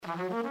All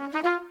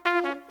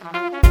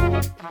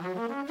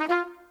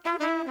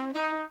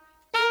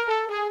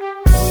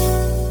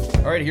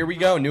right, here we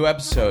go. New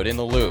episode, In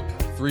the Loop.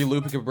 3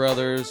 Lupica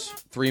brothers,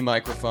 3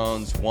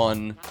 microphones,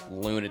 1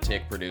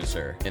 lunatic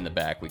producer in the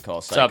back we call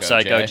Psycho J. What's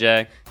up, Psycho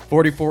J?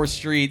 44th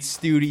Street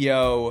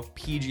Studio,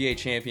 PGA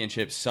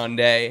Championship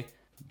Sunday.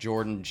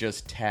 Jordan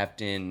just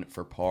tapped in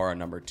for par on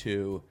number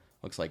 2.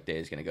 Looks like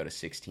Day's going to go to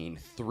 16,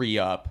 3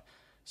 up.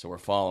 So we're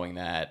following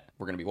that.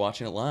 We're going to be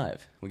watching it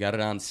live. We got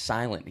it on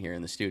silent here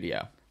in the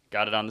studio.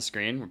 Got it on the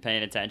screen. We're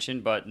paying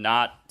attention, but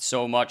not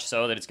so much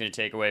so that it's going to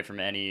take away from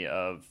any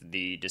of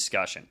the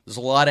discussion. There's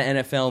a lot of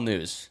NFL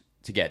news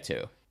to get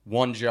to.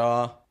 1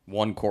 jaw,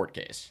 1 court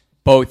case.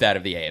 Both out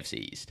of the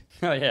AFC East.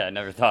 Oh, yeah. I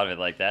never thought of it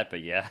like that,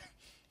 but yeah.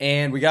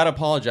 And we got to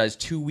apologize.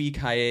 2-week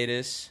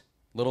hiatus,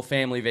 little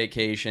family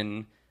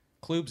vacation.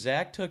 Klub,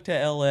 Zach took to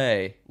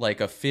L.A.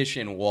 like a fish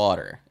in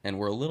water, and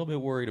we're a little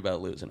bit worried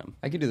about losing him.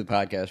 I could do the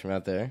podcast from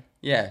out there.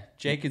 Yeah,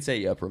 Jake could set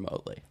you up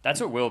remotely. That's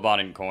what Wilbon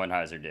and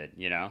Kornheiser did,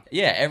 you know?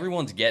 Yeah,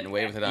 everyone's getting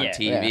away with it on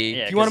TV.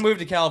 Yeah, if you want to move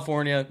to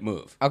California,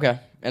 move. Okay,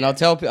 and I'll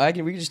tell. We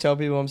can just tell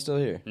people I'm still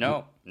here.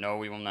 No,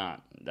 we will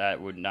not. That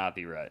would not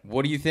be right.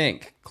 What do you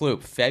think,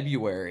 Klub?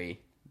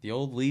 February, the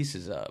old lease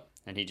is up.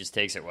 And he just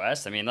takes it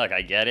west. I mean, look,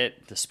 I get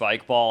it. The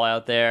spike ball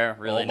out there,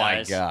 really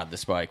nice. Oh my God, the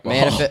spike ball.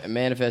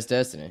 Manifest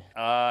destiny.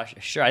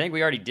 Sure. I think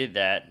we already did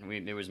that.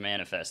 It was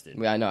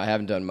manifested. I know. I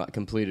haven't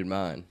completed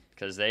mine.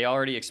 Because they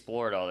already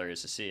explored all there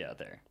is to see out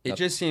there. It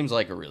just seems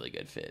like a really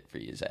good fit for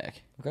you,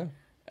 Zach. Okay.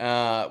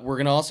 We're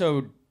going to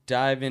also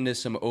dive into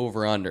some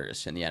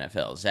over-unders in the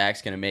NFL.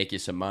 Zach's going to make you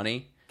some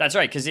money. That's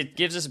right, because it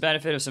gives us a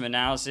benefit of some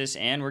analysis,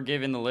 and we're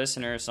giving the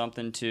listener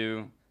something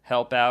to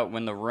help out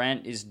when the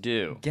rent is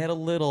due. Get a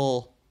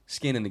little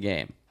skin in the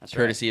game. That's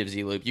courtesy right. of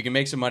Z-Loop. You can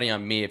make some money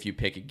on me if you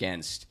pick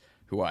against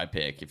who I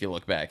pick, if you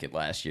look back at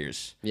last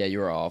year's. Yeah, you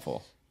were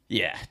awful.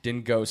 Yeah,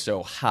 didn't go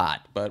so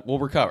hot, but we'll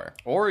recover.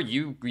 Or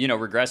you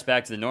regress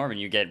back to the norm and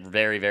you get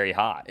very, very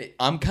hot.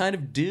 I'm kind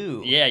of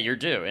due. Yeah, you're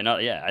due. And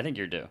yeah, I think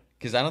you're due.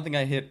 Because I don't think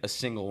I hit a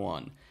single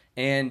one.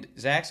 And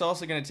Zach's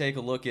also going to take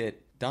a look at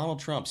Donald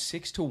Trump,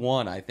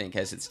 6-1, I think,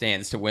 as it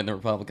stands to win the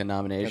Republican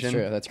nomination. That's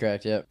true. That's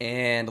correct, yep.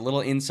 And a little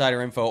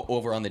insider info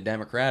over on the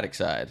Democratic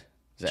side,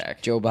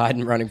 Zach. Joe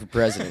Biden running for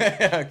president.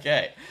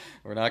 Okay.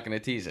 We're not going to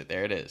tease it.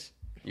 There it is.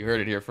 You heard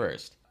it here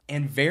first.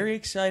 And very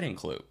exciting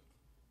clue.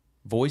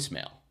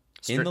 Voicemail.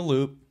 In the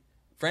Loop.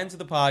 Friends of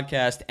the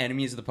podcast,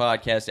 enemies of the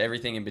podcast,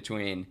 everything in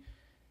between.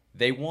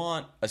 They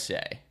want a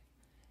say.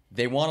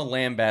 They want to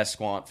lambast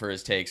Squant for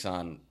his takes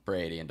on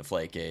Brady and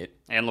Deflategate.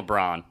 And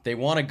LeBron. They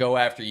want to go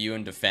after you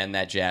and defend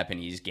that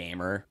Japanese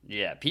gamer.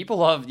 Yeah, people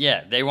love,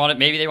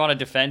 maybe they want to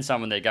defend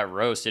someone that got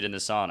roasted in the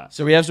sauna.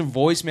 So we have some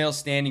voicemails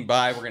standing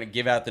by. We're going to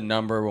give out the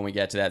number when we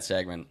get to that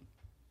segment.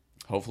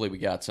 Hopefully we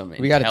got some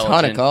We got a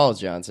ton of calls,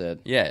 John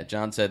said. Yeah,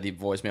 John said the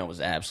voicemail was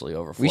absolutely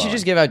overflowing. We should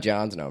just give out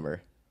John's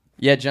number.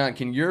 Yeah, John,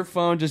 can your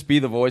phone just be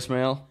the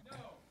voicemail?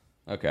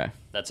 No. Okay.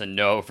 That's a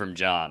no from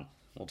John.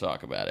 We'll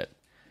talk about it.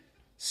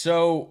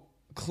 So,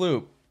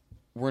 Kloop,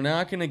 we're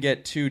not going to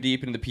get too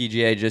deep into the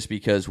PGA just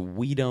because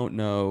we don't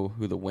know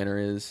who the winner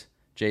is.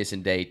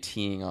 Jason Day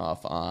teeing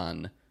off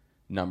on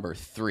number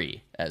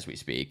 3 as we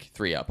speak.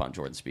 3 up on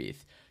Jordan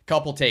Spieth.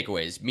 Couple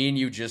takeaways. Me and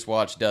you just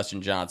watched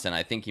Dustin Johnson.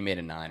 I think he made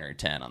a 9 or a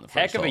 10 on the first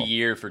Heck of hole. a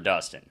year for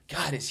Dustin.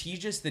 God, is he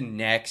just the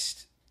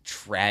next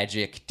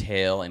tragic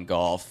tale in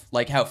golf?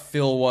 Like how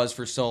Phil was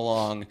for so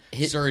long,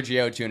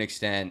 Sergio to an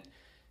extent,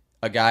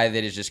 a guy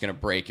that is just going to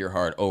break your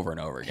heart over and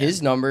over again.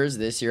 His numbers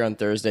this year on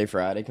Thursday,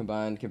 Friday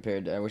combined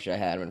compared to, I wish I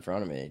had him in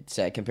front of me,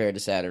 compared to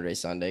Saturday,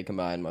 Sunday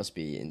combined must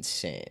be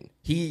insane.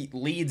 He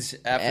leads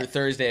after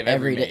Thursday of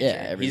every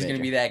major. He's going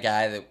to be that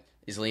guy that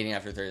is leading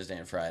after Thursday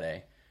and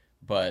Friday,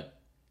 but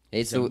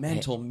it's a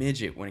mental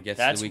midget when it gets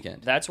to the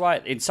weekend. That's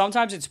why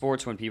sometimes in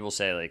sports when people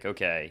say, like,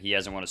 okay, he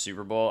hasn't won a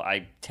Super Bowl,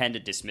 I tend to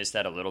dismiss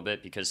that a little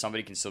bit because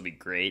somebody can still be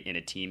great in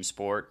a team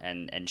sport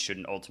and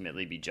shouldn't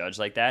ultimately be judged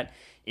like that.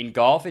 In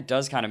golf, it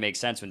does kind of make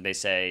sense when they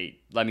say,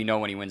 let me know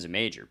when he wins a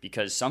major,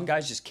 because some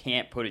guys just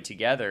can't put it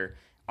together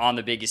on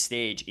the biggest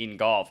stage in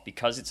golf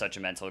because it's such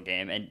a mental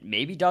game, and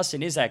maybe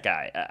Dustin is that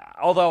guy.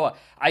 Although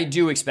I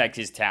do expect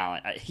his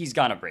talent. He's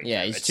gonna break.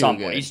 Yeah, through he's at too some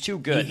good. point. He's too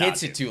good. He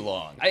hits it too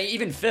long.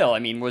 Even Phil. I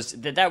mean,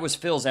 that was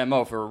Phil's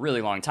MO for a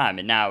really long time,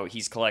 and now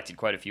he's collected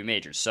quite a few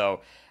majors. So,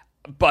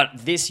 but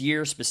this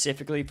year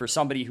specifically, for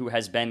somebody who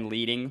has been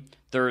leading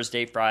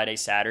Thursday, Friday,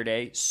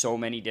 Saturday so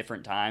many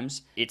different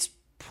times, it's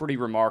pretty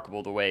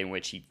remarkable the way in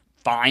which he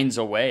finds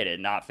a way to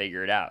not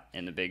figure it out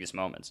in the biggest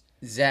moments.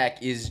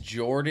 Zach, is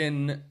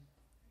Jordan's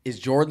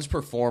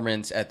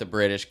performance at the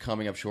British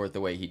coming up short the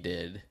way he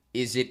did?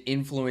 Is it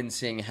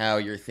influencing how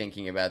you're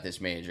thinking about this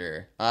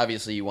major?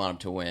 Obviously, you want him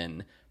to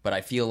win, But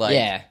I feel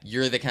like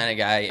you're the kind of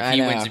guy, if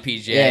he wins the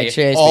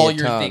PGA, all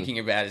you're thinking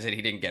about is that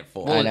he didn't get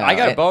 4. Well, I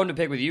got a bone to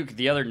pick with you.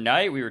 The other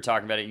night we were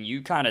talking about it, and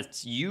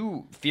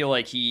you feel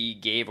like he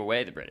gave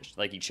away the British,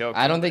 like he choked.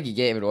 I don't think he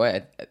gave it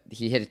away.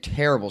 He hit a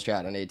terrible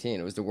shot on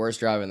 18. It was the worst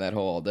drive in that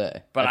hole all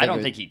day. But I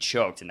don't think he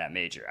choked in that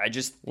major.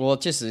 Well,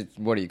 it's just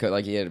what do you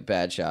like? He had a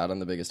bad shot on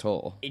the biggest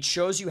hole. It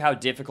shows you how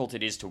difficult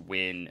it is to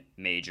win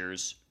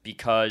majors.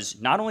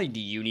 Because not only do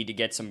you need to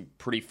get some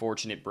pretty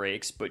fortunate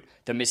breaks, but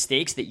the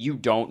mistakes that you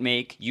don't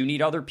make, you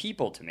need other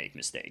people to make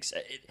mistakes.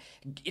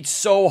 It's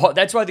so hard.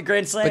 That's why the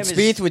Grand Slam But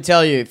Spieth would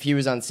tell you if he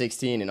was on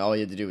 16 and all he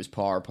had to do was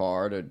par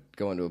to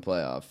go into a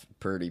playoff,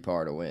 birdie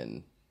par to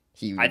win.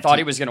 I thought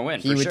he was going to win.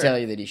 He would tell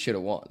you that he should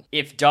have won.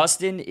 If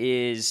Dustin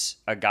is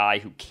a guy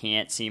who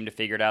can't seem to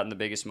figure it out in the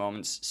biggest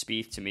moments,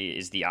 Spieth to me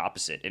is the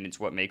opposite, and it's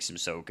what makes him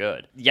so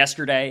good.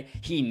 Yesterday,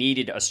 he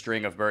needed a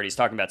string of birdies.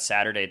 Talking about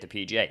Saturday at the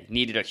PGA,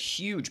 needed a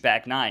huge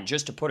back 9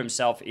 just to put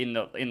himself in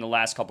the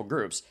last couple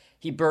groups.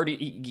 He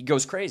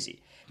goes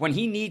crazy. When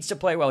he needs to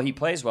play well, he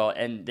plays well,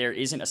 and there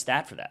isn't a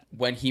stat for that.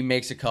 When he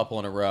makes a couple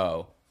in a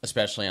row,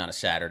 especially on a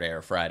Saturday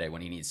or Friday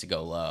when he needs to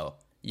go low,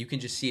 you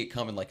can just see it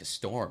coming like a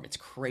storm. It's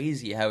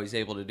crazy how he's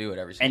able to do it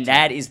every single time.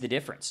 And that is the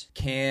difference.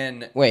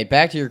 Wait,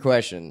 back to your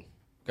question.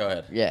 Go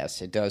ahead.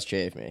 Yes, it does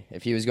chafe me.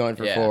 If he was going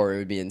for 4, it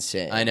would be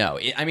insane. I know.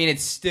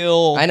 It's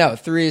still... I know,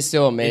 3 is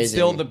still amazing. It's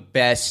still the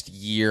best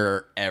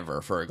year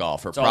ever for a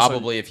golfer.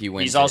 Probably if he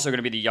wins. He's also going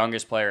to be the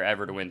youngest player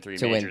ever to win 3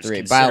 majors.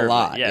 Win 3, by a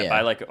lot. Yeah,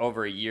 by like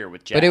over a year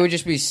with Jack. But it would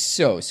just be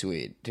so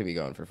sweet to be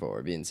going for 4.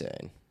 It'd be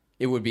insane.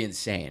 It would be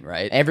insane,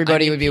 right?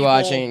 Everybody would be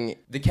watching.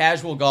 The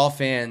casual golf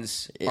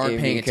fans aren't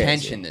paying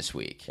attention this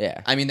week.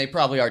 Yeah. They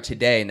probably are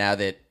today now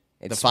that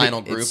the final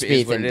group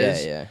is what it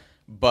is. Yeah.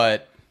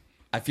 But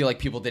I feel like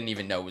people didn't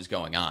even know what was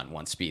going on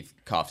once Spieth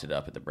coughed it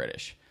up at the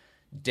British.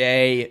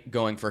 Day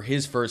going for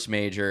his first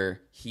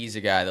major. He's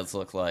a guy that's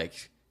looked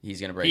like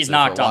he's going to break. He's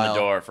knocked on the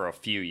door for a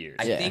few years.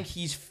 I think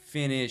he's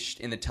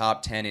finished in the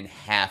top 10 in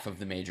half of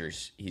the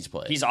majors he's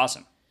played. He's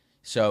awesome.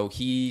 So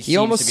he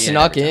almost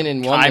snuck in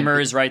and won.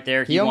 Keimer is right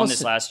there. He won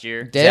this last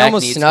year. Day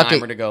almost snuck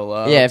Keimer to go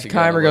low. Yeah, if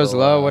Keimer goes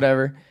low,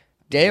 whatever.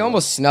 Day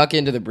almost snuck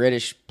into the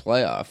British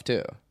playoff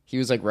too. He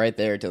was like right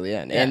there till the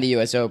end, and the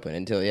U.S. Open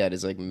until he had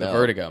his melt. The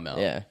vertigo melt.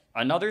 Yeah.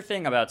 Another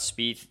thing about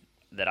Spieth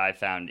that I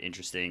found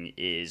interesting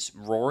is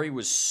Rory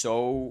was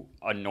so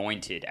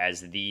anointed as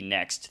the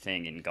next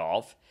thing in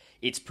golf.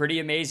 It's pretty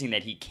amazing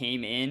that he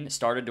came in,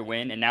 started to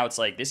win, and now it's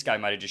like this guy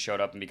might have just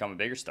showed up and become a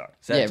bigger star.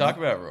 Talk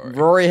about Rory.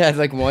 Rory had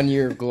 1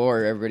 year of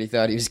glory. Everybody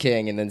thought he was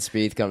king, and then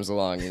Spieth comes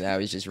along, and now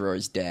he's just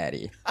Rory's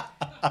daddy.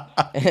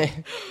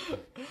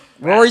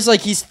 Rory's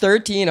he's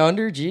 13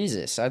 under?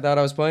 Jesus, I thought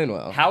I was playing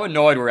well. How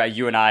annoyed were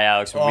you and I,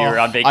 Alex, when we were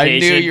on vacation? I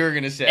knew you were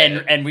going to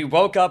say And we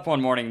woke up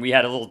one morning, we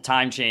had a little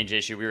time change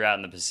issue. We were out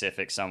in the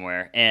Pacific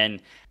somewhere,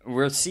 and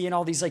we're seeing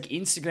all these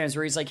Instagrams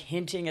where he's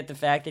hinting at the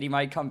fact that he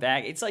might come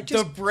back. It's just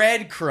the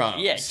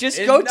breadcrumbs. Yeah, just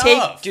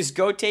Enough.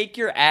 go take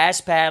your ass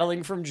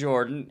paddling from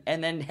Jordan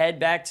and then head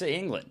back to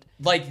England.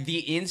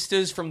 The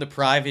instas from the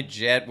private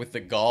jet with the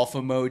golf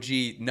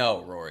emoji.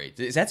 No, Rory.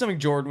 Is that something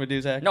Jordan would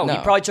do, Zach? No, he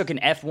probably took an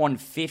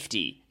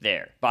F-150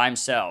 there by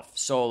himself,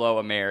 solo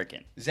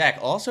American. Zach,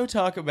 also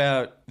talk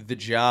about the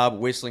job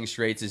Whistling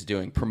Straits is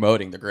doing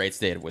promoting the great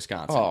state of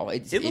Wisconsin. Oh,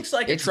 it looks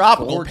like a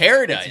tropical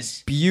paradise.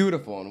 It's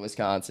beautiful in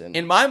Wisconsin.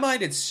 In my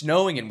mind, it's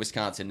snowing in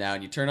Wisconsin now,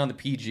 and you turn on the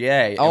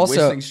PGA, and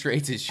Whistling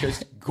Straits is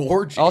just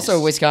gorgeous. Also,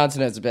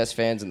 Wisconsin has the best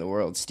fans in the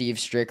world. Steve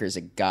Stricker's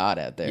a god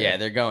out there. Yeah,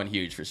 they're going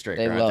huge for Stricker,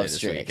 they aren't love they, this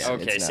Strick. weekend?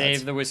 Okay,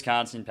 save the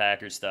Wisconsin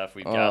Packers stuff.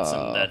 We've got some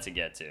of that to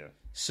get to.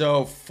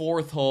 So,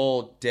 4th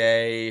hole,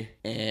 Day,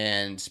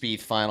 and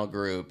Spieth final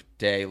group.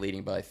 Day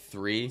leading by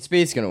 3.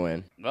 Spieth's going to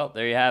win. Well,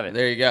 there you have it.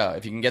 There you go.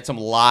 If you can get some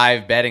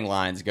live betting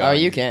lines going. Oh,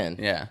 you can.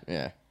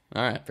 Yeah.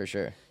 All right. For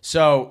sure.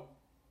 So,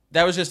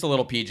 that was just a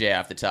little PJ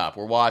off the top.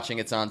 We're watching.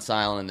 It's on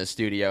silent in the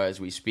studio as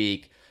we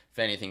speak. If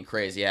anything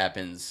crazy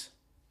happens,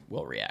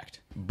 we'll react.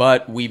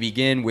 But we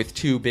begin with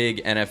 2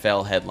 big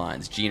NFL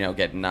headlines. Geno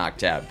getting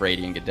knocked out.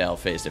 Brady and Goodell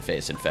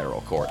face-to-face in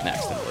federal court.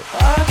 Next in the loop.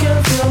 I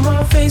can feel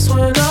my face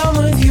when I'm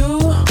with you,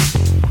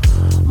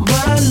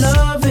 but I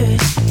love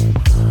it,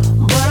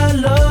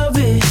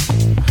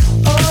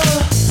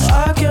 Oh,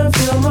 I can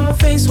feel my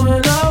face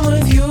when I'm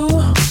with you,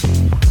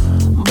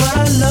 but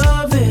I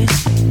love it,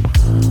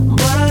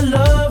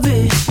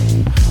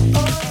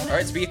 All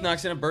right, Spieth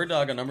knocks in a bird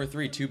dog on number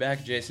 3,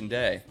 2-back Jason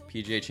Day.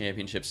 PGA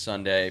Championship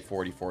Sunday,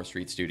 44th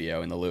Street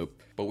Studio in the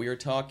Loop. But we are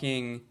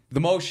talking the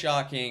most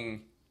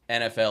shocking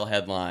NFL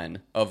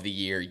headline of the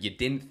year. You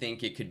didn't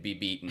think it could be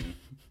beaten,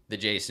 the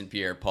Jason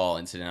Pierre-Paul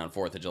incident on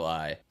 4th of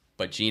July.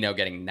 But Geno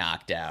getting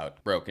knocked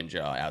out, broken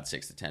jaw, out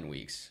 6 to 10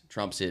 weeks.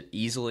 Trumps it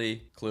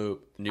easily, Kloop.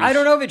 I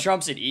don't know if it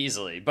trumps it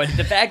easily, but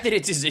the fact that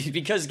it's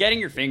because getting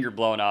your finger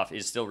blown off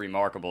is still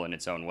remarkable in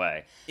its own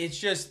way. It's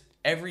just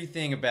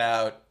everything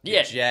about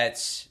the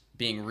Jets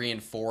being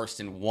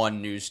reinforced in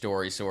one news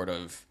story, sort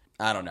of.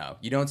 I don't know.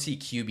 You don't see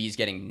QBs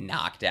getting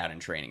knocked out in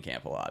training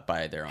camp a lot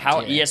by their own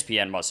How team.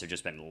 ESPN must have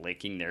just been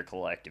licking their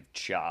collective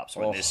chops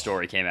when this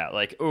story came out.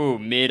 Like, ooh,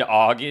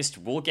 mid-August,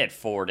 we'll get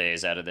 4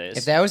 days out of this.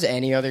 If that was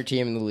any other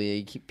team in the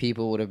league,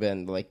 people would have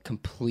been like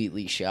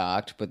completely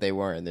shocked, but they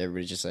weren't. They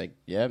were just like,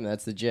 "Yep,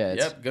 that's the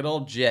Jets." Yep, good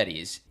old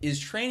Jetties. Is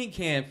training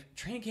camp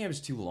is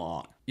too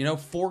long.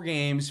 4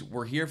 games,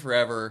 we're here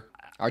forever.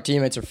 Our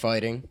teammates are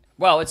fighting.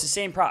 Well, it's the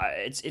same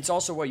it's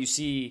also what you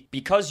see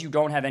because you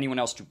don't have anyone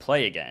else to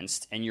play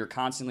against and you're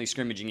constantly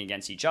scrimmaging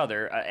against each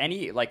other.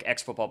 Any like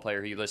ex-football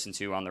player who you listen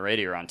to on the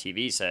radio or on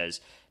TV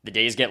says the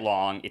days get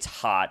long, it's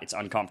hot, it's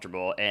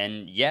uncomfortable,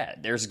 and yeah,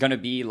 there's going to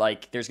be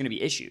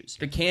issues.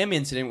 The Cam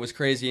incident was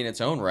crazy in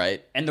its own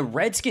right. And the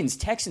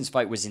Redskins-Texans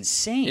fight was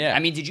insane. Yeah. I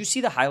mean, did you see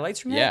the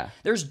highlights from that? Yeah.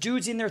 There's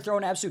dudes in there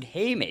throwing absolute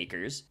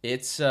haymakers.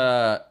 It's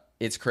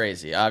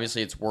crazy.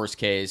 Obviously, it's worst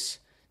case.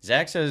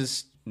 Zach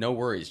says no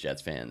worries,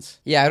 Jets fans.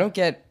 Yeah, I don't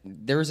get.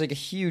 There was like a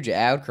huge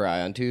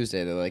outcry on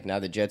Tuesday that like now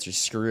the Jets are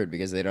screwed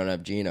because they don't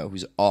have Geno,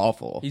 who's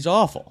awful. He's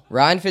awful.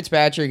 Ryan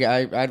Fitzpatrick,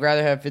 I'd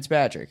rather have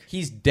Fitzpatrick.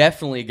 He's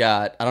definitely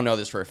got, I don't know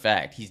this for a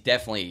fact, he's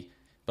definitely,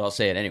 but I'll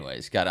say it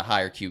anyways, got a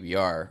higher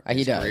QBR in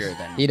his career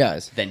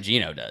than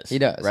Geno does. He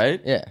does.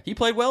 Right? Yeah. He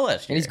played well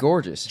last year. And he's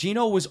gorgeous.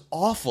 Geno was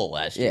awful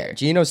last year. Yeah,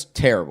 Geno's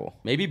terrible.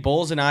 Maybe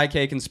Bulls and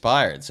IK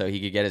conspired so he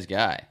could get his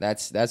guy.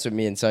 That's what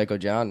me and Psycho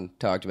John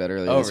talked about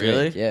earlier Oh, this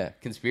really? week. Yeah.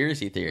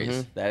 Conspiracy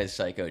theories. That is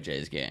Psycho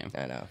J's game.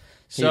 I know.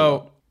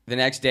 So the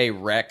next day,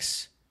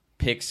 Rex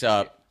picks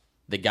up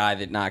the guy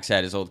that knocks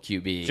out his old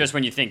QB. Just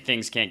when you think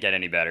things can't get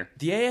any better.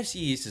 The AFC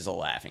East is a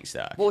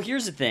laughingstock. Well,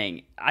 here's the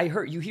thing.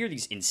 You hear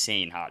these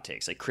insane hot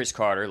takes, like Chris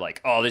Carter, like,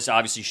 oh, this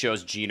obviously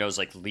shows Geno's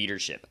like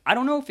leadership. I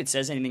don't know if it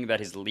says anything about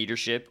his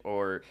leadership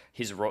or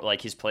his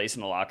his place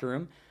in the locker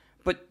room.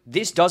 But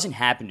this doesn't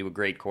happen to a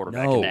great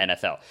quarterback in the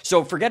NFL.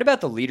 So forget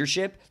about the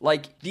leadership.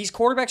 Like, these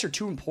quarterbacks are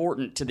too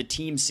important to the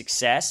team's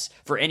success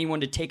for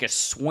anyone to take a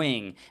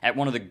swing at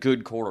one of the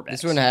good quarterbacks.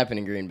 This wouldn't happen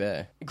in Green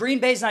Bay. Green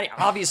Bay's not...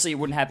 Obviously, it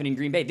wouldn't happen in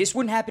Green Bay. This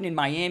wouldn't happen in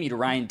Miami to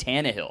Ryan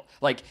Tannehill.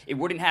 Like, it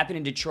wouldn't happen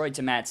in Detroit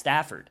to Matt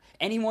Stafford.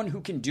 Anyone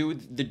who can do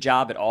the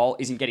job at all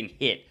isn't getting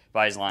hit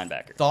by his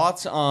linebacker.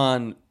 Thoughts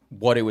on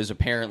what it was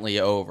apparently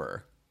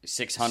over?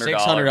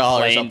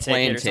 $600 a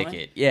plane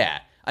ticket. Yeah.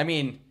 I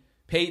mean...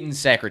 Peyton's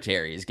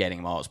secretary is getting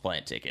him all his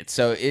plane tickets.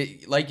 So,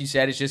 like you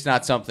said, it's just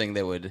not something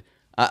that would...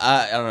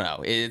 I don't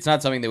know. It's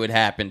not something that would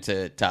happen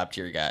to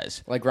top-tier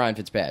guys. Like Ryan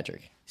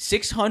Fitzpatrick.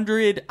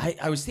 $600,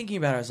 I was thinking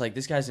about it. I was like,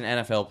 this guy's an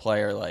NFL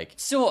player. Like,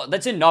 Still,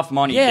 that's enough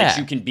money that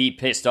you can be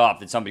pissed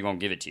off that somebody won't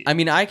give it to you. I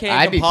mean, IK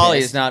Kapali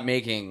is not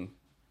making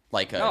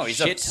like a he's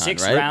shit a ton,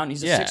 sixth right? round.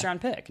 He's a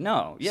 6th-round pick.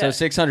 No, yeah. So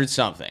 600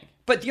 something.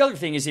 But the other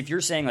thing is, if you're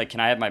saying, like,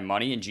 can I have my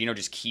money, and Geno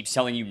just keeps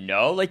telling you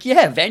no, like,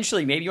 yeah,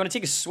 eventually, maybe you want to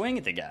take a swing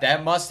at the guy.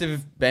 That must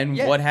have been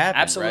what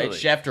happened, absolutely. right?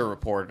 Schefter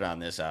reported on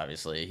this,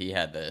 obviously. He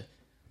had the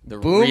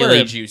Boomer,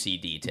 really juicy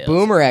details.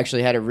 Boomer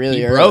actually had it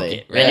really early. Broke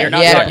it, right? And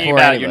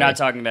you're not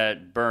talking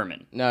about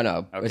Berman. No,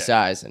 Okay.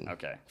 Esiason.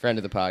 Okay. Friend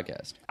of the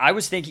podcast. I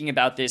was thinking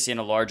about this in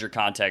a larger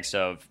context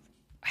of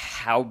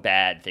how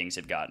bad things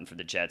have gotten for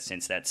the Jets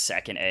since that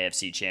second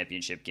AFC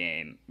Championship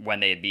game when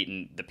they had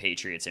beaten the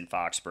Patriots in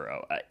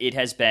Foxborough. It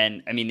has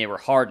been, I mean, they were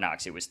hard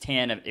knocks. It was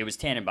Tannenbaum,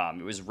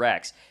 it was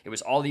Rex, it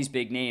was all these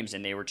big names,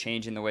 and they were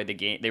changing the way the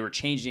game, they were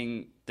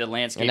changing the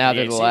landscape. And now of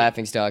the they're the AFC.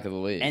 laughingstock of the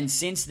league. And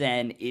since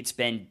then, it's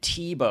been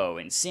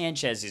Tebow and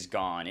Sanchez is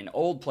gone, and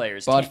old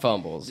players, butt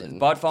fumbles,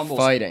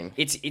 fighting.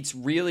 It's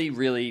really,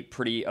 really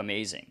pretty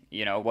amazing.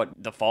 You know what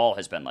the fall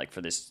has been like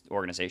for this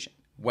organization.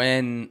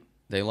 When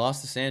they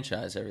lost to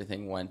Sanchez,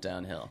 everything went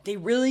downhill.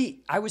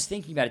 I was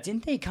thinking about it.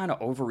 Didn't they kind of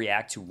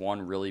overreact to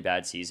one really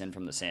bad season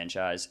from the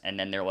Sanchez? And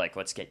then they're like,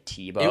 let's get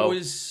Tebow. It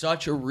was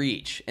such a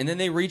reach. And then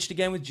they reached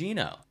again with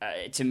Geno.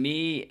 To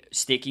me,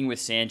 sticking with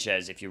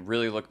Sanchez, if you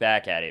really look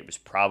back at it, was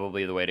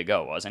probably the way to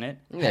go, wasn't it?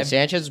 Yeah,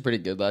 Sanchez was pretty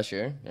good last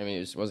year. I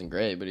mean, it wasn't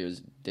great, but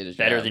did his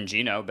better job. Than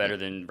Geno, better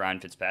than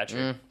Ryan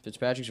Fitzpatrick.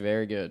 Fitzpatrick's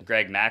very good.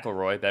 Greg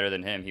McElroy, better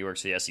than him. He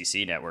works for the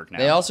SEC network now.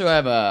 They also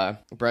have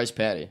Bryce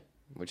Petty,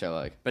 which I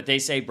like. But they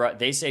say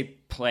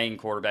playing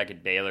quarterback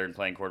at Baylor and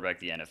playing quarterback at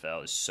the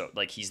NFL is so,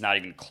 like, he's not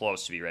even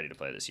close to be ready to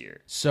play this year.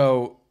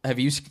 So, have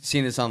you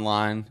seen this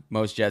online?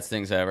 Most Jets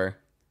things ever.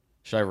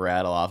 Should I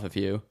rattle off a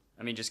few?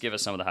 I mean, just give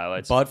us some of the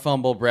highlights. Butt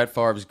fumble, Brett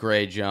Favre's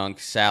gray junk,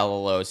 Sal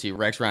Alosi,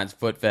 Rex Ryan's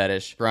foot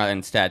fetish,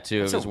 Ryan's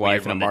tattoo of his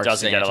wife in a Mark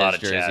Sanchez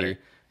jersey.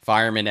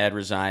 Fireman Ed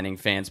resigning,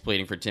 fans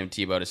pleading for Tim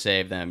Tebow to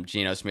save them,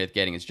 Geno Smith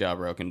getting his jaw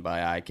broken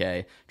by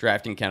IK,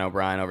 drafting Ken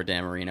O'Brien over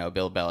Dan Marino,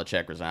 Bill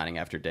Belichick resigning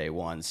after day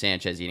one,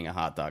 Sanchez eating a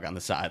hot dog on the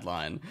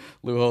sideline,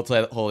 Lou Holtz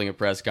holding a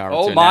press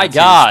conference. Oh to my announce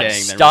God, he was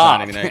staying, stop.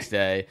 then resigning the next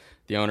day,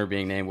 the owner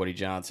being named Woody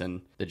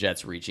Johnson. the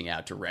Jets reaching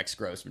out to Rex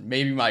Grossman.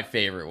 Maybe my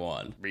favorite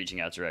one. Reaching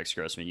out to Rex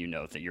Grossman, you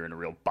know that you're in a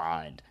real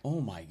bind. Oh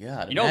my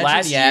God! You know, Imagine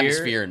last the year,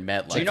 atmosphere in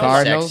MetLife. you know,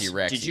 Cardinals? Sexy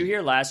Rexy. Did you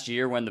hear last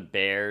year when the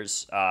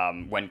Bears,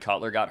 when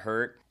Cutler got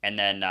hurt and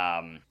then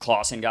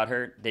Clausen got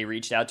hurt, they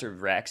reached out to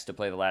Rex to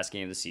play the last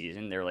game of the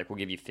season. They were like, "We'll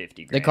give you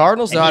 $50,000." The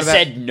Cardinals and thought he about-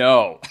 said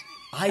no.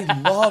 I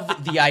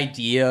love the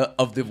idea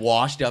of the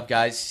washed up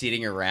guys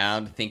sitting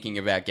around thinking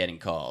about getting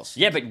calls.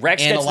 Yeah, but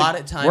Rex And a gets lot the,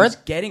 of times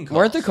Weren't- getting calls.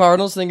 Weren't the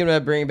Cardinals thinking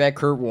about bringing back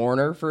Kurt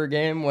Warner for a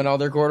game when all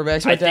their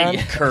quarterbacks I went down?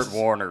 think Kurt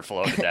Warner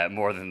floated that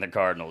more than the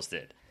Cardinals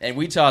did. And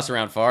we toss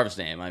around Favre's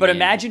name. But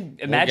imagine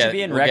being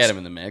we'll Rex, get him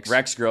in the mix.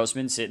 Rex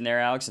Grossman sitting there,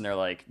 Alex, and they're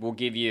like, "We'll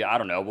give you, I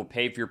don't know, we'll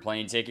pay for your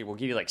plane ticket. We'll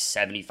give you like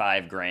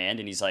 $75,000."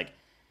 And he's like,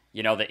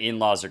 "You know, the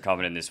in-laws are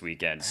coming in this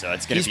weekend, so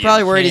it's gonna He's be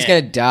probably worried he's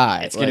going to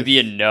die. it's gonna be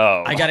a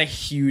no." I got a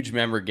huge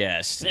member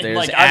guest. There's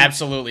Like,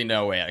 absolutely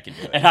no way I can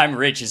do it. and I'm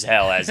rich as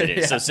hell as it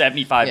is, so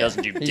 75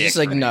 doesn't do dick. He's just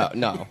like, for me.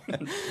 no.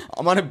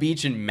 I'm on a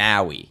beach in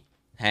Maui.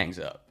 Hangs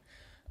up.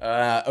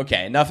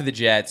 Okay, enough of the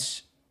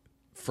Jets.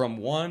 From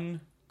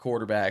one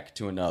quarterback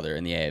to another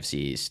in the AFC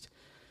East.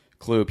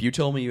 Kloop, you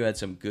told me you had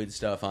some good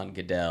stuff on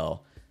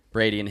Goodell.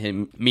 Brady and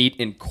him meet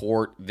in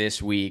court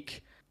this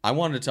week. I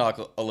wanted to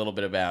talk a little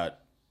bit about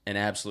an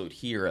absolute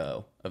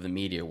hero of the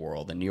media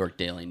world, the New York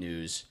Daily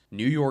News.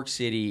 New York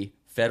City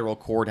federal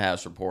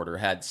courthouse reporter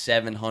had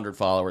 700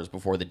 followers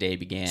before the day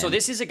began. So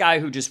this is a guy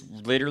who just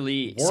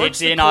literally Works sits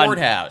the in on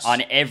courthouse.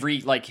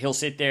 every, like, he'll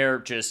sit there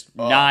just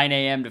 9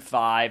 a.m. to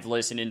 5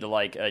 listening to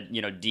like a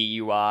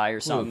DUI or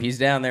something. He's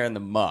down there in the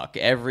muck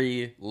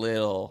every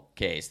little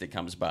case that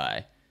comes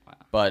by.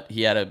 But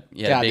he had a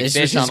God, big this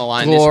fish was on his the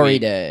line glory this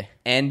week. day.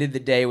 Ended the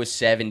day with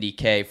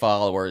 70K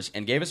followers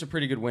and gave us a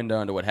pretty good window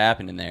into what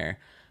happened in there.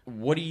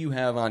 What do you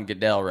have on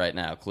Goodell right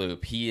now,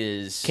 Kloop? He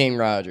is King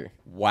Roger.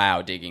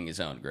 digging his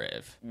own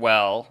grave.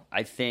 Well,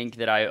 I think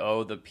that I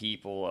owe the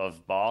people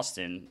of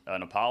Boston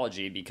an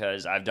apology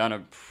because I've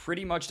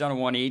pretty much done a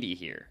 180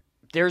 here.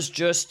 There's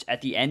just, at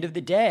the end of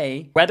the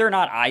day, whether or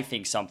not I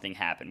think something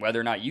happened, whether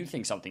or not you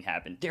think something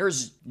happened,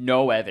 there's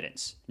no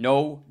evidence,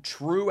 no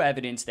true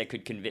evidence that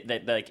could convict,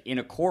 that like in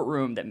a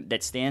courtroom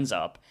that stands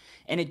up.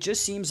 And it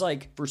just seems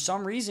like for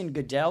some reason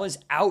Goodell is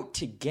out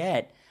to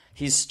get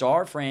his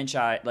star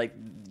franchise, like,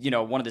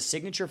 one of the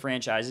signature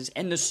franchises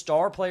and the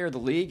star player of the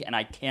league, and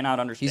I cannot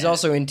understand. He's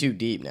also in too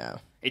deep now.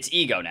 It's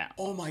ego now.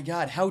 Oh my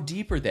God, how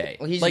deep are they?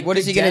 Well, Like, what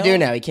is he going to Goodell-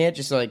 do now? He can't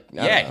just I don't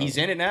know. He's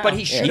in it now. But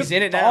he should He's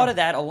in have it thought now. of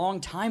that a long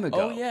time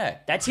ago. Oh, yeah.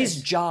 That's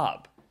his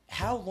job.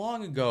 How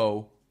long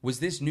ago was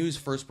this news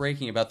first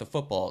breaking about the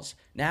footballs?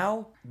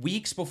 Now,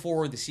 weeks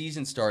before the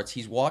season starts,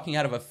 he's walking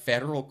out of a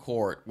federal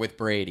court with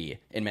Brady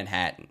in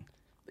Manhattan.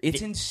 It's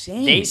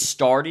insane. They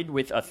started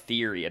with a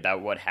theory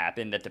about what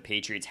happened, that the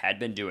Patriots had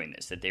been doing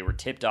this, that they were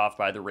tipped off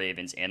by the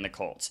Ravens and the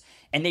Colts.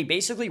 And they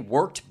basically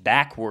worked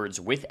backwards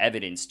with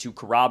evidence to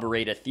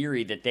corroborate a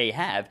theory that they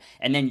have,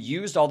 and then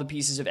used all the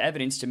pieces of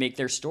evidence to make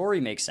their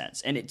story make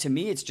sense. And to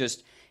me,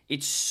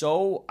 it's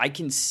so, I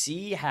can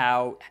see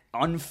how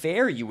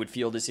unfair you would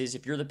feel this is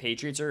if you're the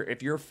Patriots or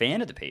if you're a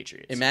fan of the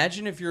Patriots.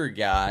 Imagine if you're a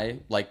guy,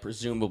 like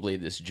presumably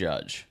this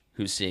judge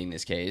who's seeing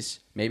this case,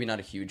 maybe not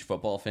a huge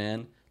football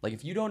fan. Like,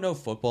 if you don't know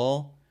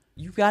football,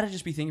 you've got to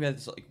just be thinking about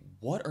this, like,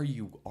 what are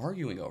you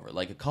arguing over?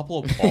 Like, a couple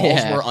of balls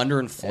Yeah. were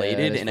underinflated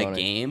Yeah, that's in a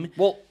funny. game?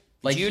 Well,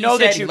 Like, do you he know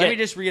that said- you Let get- me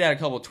just read out a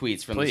couple of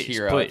tweets from this Please,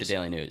 hero at the please.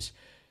 Daily News.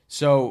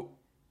 So,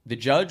 the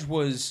judge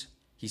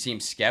he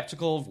seemed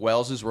skeptical of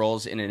Wells' role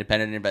as an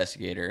independent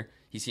investigator.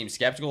 He seemed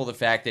skeptical of the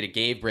fact that it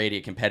gave Brady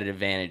a competitive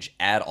advantage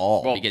at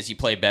all Well, because he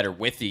played better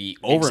with the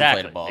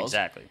overinflated balls.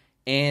 Exactly.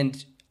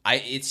 And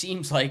it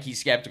seems like he's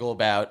skeptical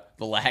about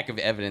the lack of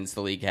evidence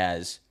the league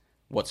has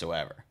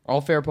whatsoever.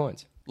 All fair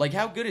points. Like,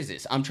 how good is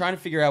this? I'm trying to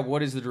figure out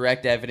what is the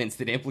direct evidence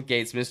that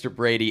implicates Mr.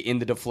 Brady in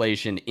the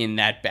deflation in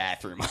that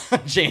bathroom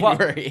on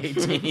January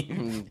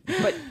 18th.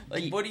 But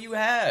Like, what do you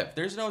have?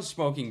 There's no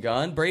smoking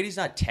gun. Brady's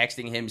not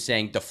texting him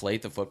saying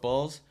deflate the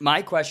footballs.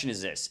 my question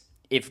is this.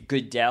 If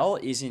Goodell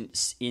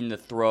isn't in the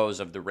throes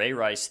of the Ray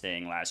Rice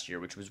thing last year,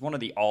 which was one of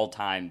the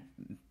all-time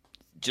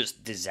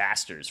just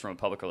disasters from a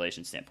public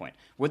relations standpoint,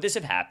 would this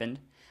have happened?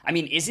 I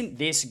mean, isn't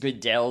this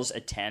Goodell's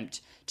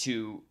attempt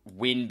to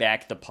win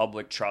back the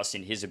public trust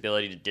in his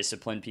ability to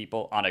discipline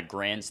people on a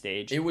grand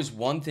stage? It was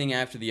one thing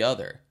after the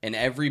other, and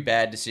every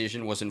bad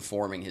decision was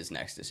informing his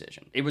next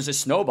decision. It was a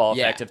snowball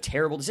Yeah. effect of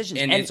terrible decisions.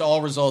 And it's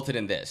all resulted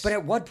in this. But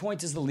at what point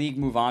does the league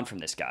move on from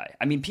this guy?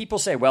 I mean, people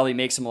say, well, he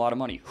makes him a lot of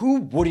money. Who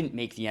wouldn't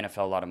make the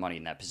NFL a lot of money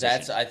in that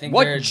position? I think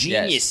what there's-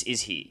 genius yes.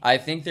 is he? I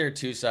think there are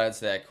two sides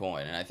to that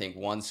coin, and I think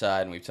one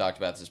side, and we've talked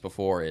about this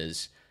before,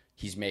 is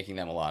he's making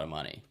them a lot of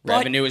money. But-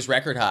 Revenue is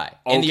record high.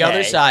 And the other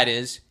Okay. side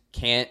is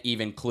can't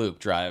even Kloop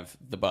drive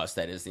the bus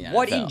that is the NFL.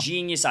 What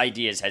ingenious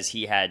ideas has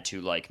he had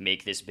to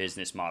make this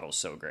business model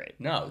so great?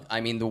 No,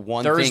 I mean the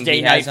one Thursday thing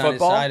he night has on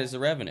football? his side is the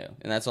revenue,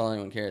 and that's all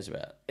anyone cares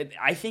about.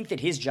 I think that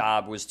his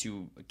job was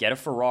to get a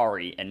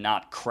Ferrari and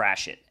not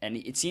crash it. And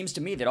it seems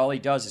to me that all he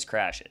does is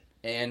crash it.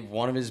 And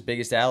one of his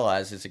biggest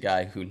allies is a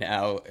guy who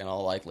now, in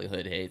all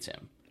likelihood, hates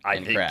him. I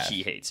in think Kraft.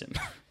 he hates him.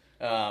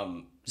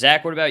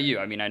 Zach, what about you?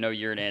 I mean, I know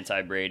you're an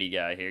anti-Brady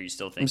guy here. You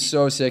still think I'm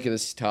so sick of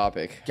this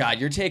topic. God,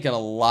 you're taking a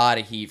lot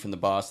of heat from the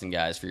Boston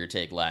guys for your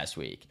take last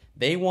week.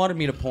 They wanted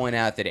me to point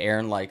out that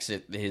Aaron likes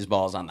his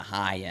ball's on the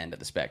high end of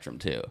the spectrum,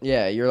 too.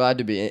 Yeah, you're allowed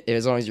to be,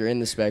 as long as you're in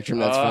the spectrum,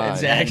 that's fine.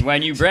 exactly. And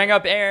when you bring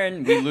up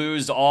Aaron, we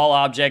lose all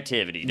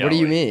objectivity, don't What do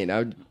you we? mean?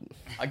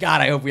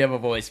 God, I hope we have a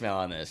voicemail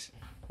on this.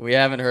 We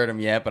haven't heard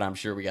him yet, but I'm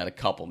sure we got a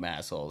couple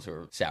massholes who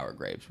are sour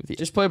grapes with you.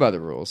 Just play by the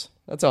rules.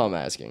 That's all I'm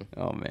asking.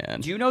 Oh,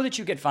 man. Do you know that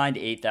you get fined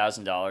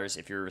 $8,000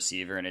 if you're a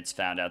receiver and it's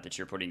found out that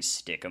you're putting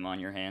stickum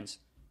on your hands?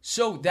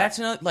 So that's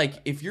not like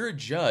if you're a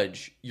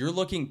judge, you're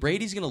looking.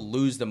 Brady's going to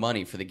lose the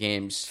money for the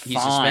games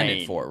he's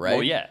suspended for, right?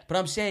 Well, yeah. But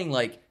I'm saying,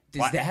 like,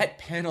 does that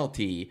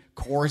penalty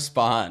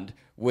correspond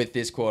with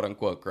this quote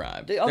unquote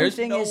crime? The other There's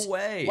thing no is,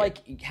 way.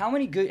 like, how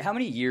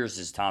many years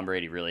does Tom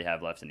Brady really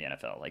have left in the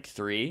NFL? Like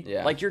 3?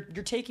 Yeah. Like you're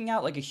taking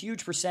out like a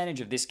huge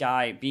percentage of this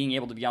guy being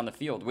able to be on the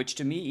field, which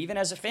to me, even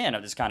as a fan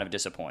of this, kind of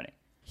disappointing.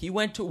 He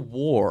went to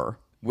war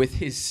with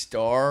his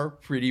star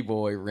pretty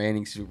boy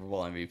reigning Super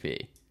Bowl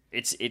MVP.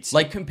 It's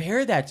Like,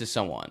 compare that to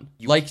someone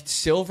like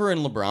Silver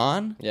and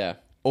LeBron Yeah.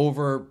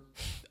 over,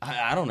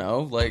 I don't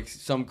know, like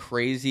some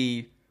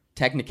crazy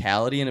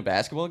technicality in a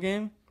basketball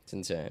game. It's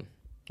insane.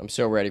 I'm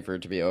so ready for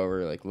it to be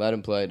over. Like, let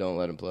him play, don't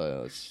let him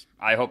play.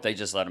 I hope they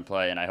just let him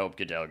play, and I hope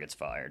Goodell gets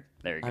fired.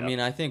 There you go. I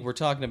mean, I think we're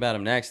talking about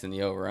him next in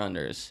the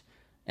over-unders,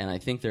 and I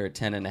think they're at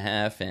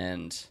 10.5,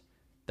 and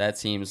that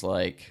seems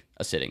like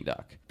a sitting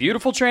duck.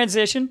 Beautiful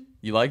transition.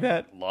 You like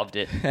that? Loved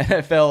it.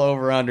 NFL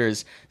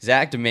over-unders.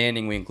 Zach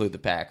demanding we include the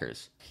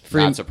Packers.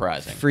 Not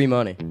surprising. Free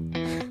money.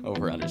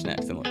 Over-unders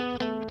next.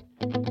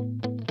 And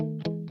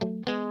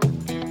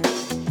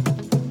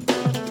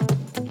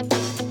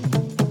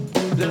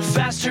The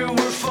faster we're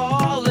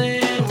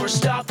falling, we're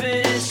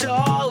stopping and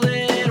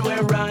stalling,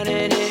 we're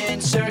running in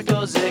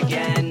circles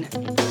again.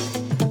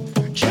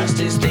 Just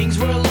as things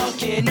were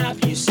looking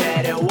up, you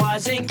said it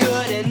wasn't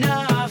good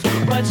enough,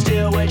 but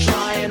still we're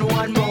trying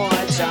one more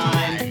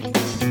time.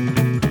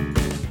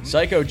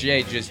 Psycho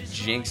J just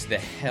jinxed the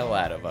hell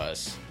out of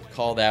us.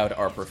 Called out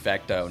our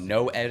perfecto.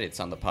 No edits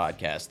on the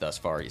podcast thus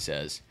far, he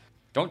says.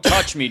 Don't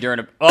touch me during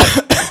a...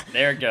 Oh,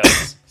 there it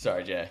goes.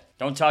 Sorry, Jay.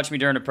 Don't touch me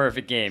during a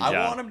perfect game, John.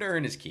 I want him to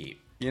earn his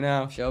keep. You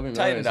know? Shelby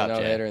Tighten Miller's it a up,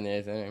 no-hitter Jay. in the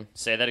 8th inning.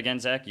 Say that again,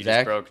 Zach. You Zach?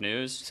 just broke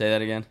news. Say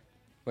that again.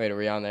 Wait, are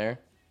we on there?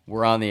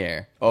 We're on the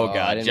air. Oh, I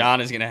God. didn't-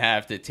 John is going to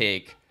have to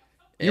take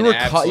You an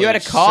had a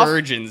absolute cough?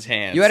 surgeon's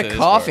hand. You had to a this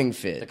coughing part.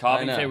 fit. The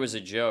coughing I know. fit was a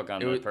joke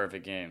on It the was-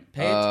 perfect game.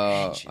 Pay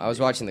attention. I was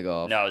watching the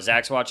golf. No,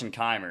 Zach's watching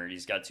Keimer.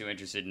 He's got too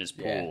interested in his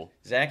pool.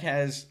 Yeah. Zach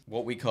has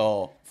what we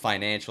call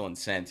financial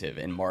incentive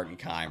in Martin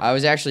Keimer. I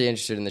was actually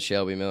interested in the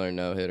Shelby Miller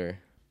no-hitter,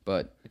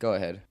 but go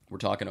ahead. We're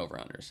talking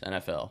over-unders.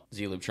 NFL.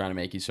 Z-Loop trying to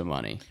make you some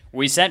money.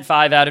 We sent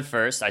 5 out at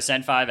first. I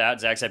sent 5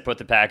 out. Zach said put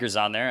the Packers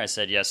on there. I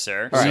said yes,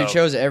 sir. So you So-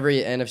 chose every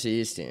NFC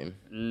East team.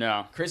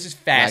 No. Chris is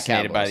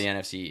fascinated by Cowboys. the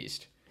NFC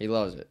East. He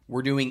loves it.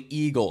 We're doing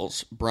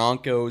Eagles,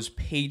 Broncos,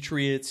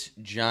 Patriots,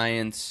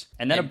 Giants.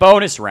 And then a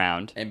bonus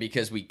round. And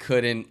because we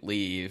couldn't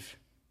leave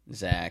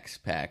Zach's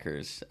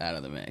Packers out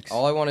of the mix.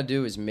 All I want to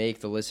do is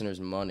make the listeners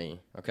money,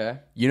 okay?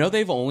 You know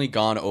they've only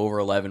gone over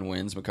 11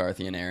 wins,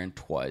 McCarthy and Aaron,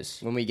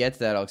 twice. When we get to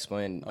that, I'll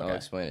explain Okay.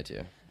 it to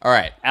you. All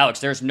right. Alex,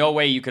 there's no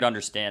way you could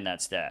understand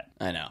that stat.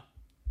 I know.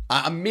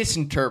 I'm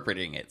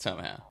misinterpreting it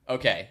somehow.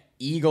 Okay.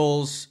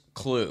 Eagles,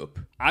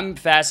 Kloop. I'm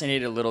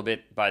fascinated a little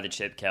bit by the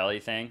Chip Kelly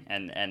thing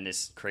and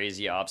this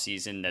crazy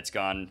offseason that's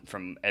gone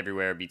from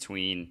everywhere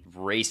between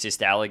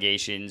racist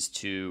allegations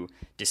to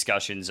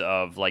discussions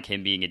of like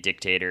him being a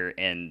dictator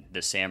and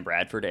the Sam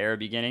Bradford era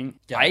beginning.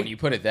 Yeah, when you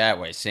put it that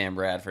way, Sam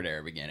Bradford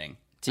era beginning.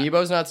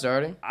 Tebow's not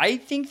starting? I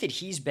think that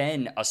he's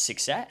been a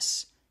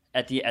success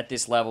at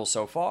this level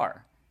so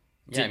far.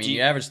 Yeah, I mean,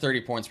 you average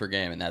 30 points per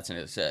game, and that's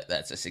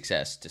a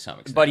success to some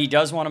extent. But he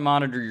does want to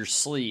monitor your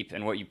sleep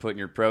and what you put in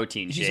your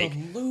protein He's shake, a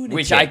lunatic,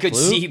 which I could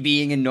Luke. see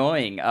being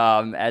annoying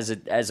as a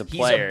He's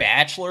player. a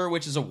bachelor,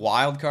 which is a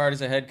wild card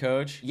as a head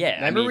coach. Yeah,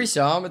 Remember I mean, we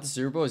saw him at the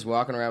Super Bowl? He's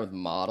walking around with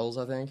models,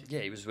 I think. yeah,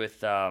 he was with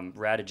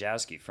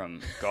Radajowski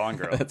from Gone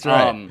Girl. That's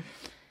right.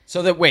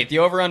 So the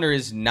over-under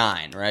is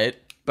 9, right?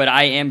 But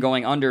I am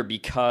going under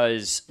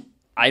because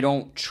I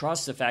don't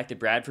trust the fact that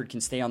Bradford can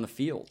stay on the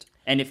field.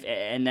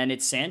 And then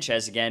it's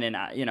Sanchez again, and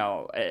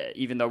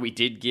even though we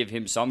did give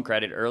him some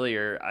credit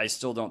earlier, I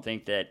still don't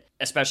think that,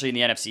 especially in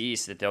the NFC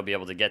East, that they'll be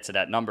able to get to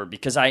that number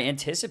because I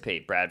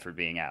anticipate Bradford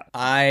being out.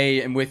 I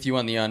am with you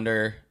on the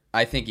under.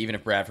 I think even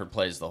if Bradford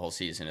plays the whole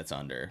season, it's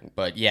under.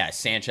 But yeah,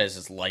 Sanchez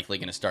is likely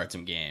going to start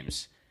some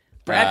games.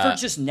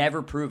 Bradford's just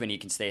never proven he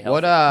can stay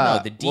healthy. No,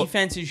 the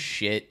defense is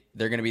shit.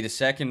 They're going to be the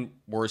second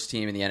worst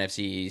team in the NFC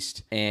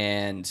East,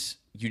 and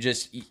he's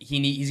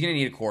going to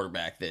need a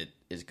quarterback that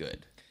is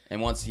good. And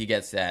once he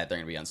gets that, they're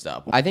going to be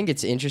unstoppable. I think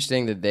it's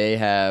interesting that they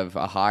have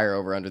a higher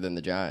over-under than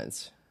the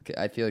Giants.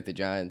 I feel like the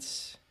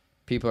Giants,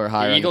 people are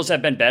higher. The Eagles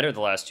have been better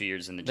the last 2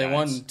 years than the They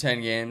Giants. won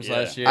 10 games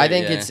last year. I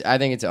think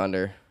it's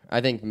under.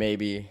 I think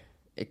maybe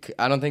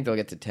I don't think they'll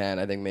get to 10.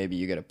 I think maybe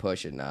you get a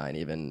push at 9.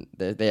 Even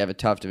they have a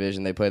tough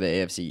division. They play the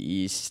AFC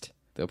East.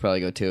 They'll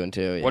probably go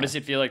 2-2. Yeah. What does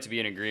it feel like to be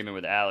in agreement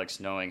with Alex,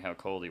 knowing how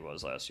cold he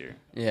was last year?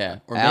 Yeah.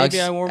 Or Alex,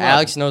 maybe I warm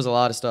Alex up. knows a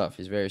lot of stuff.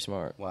 He's very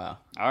smart. Wow.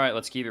 All right,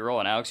 let's keep it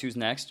rolling. Alex, who's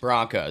next?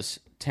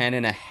 Broncos,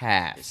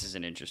 10.5. This is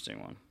an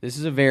interesting one. This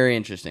is a very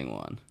interesting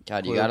one.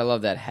 God, you Kloop. gotta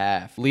love that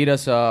half. Lead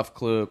us off,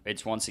 Kloop.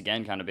 It's once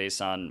again kind of based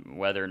on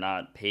whether or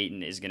not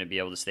Peyton is going to be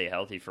able to stay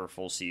healthy for a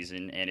full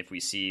season. And if we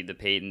see the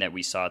Peyton that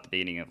we saw at the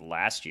beginning of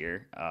last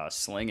year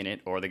slinging it,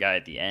 or the guy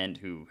at the end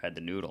who had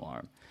the noodle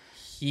arm.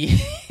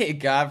 It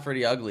got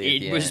pretty ugly at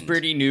the It was end.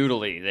 pretty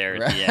noodly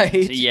there at the Right?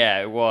 end.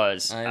 Yeah, it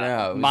was. I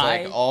know. It was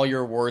like all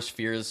your worst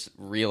fears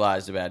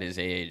realized about his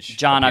age.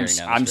 John, I'm appearing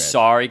down the I'm stretch.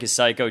 sorry because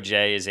Psycho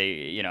J is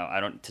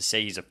to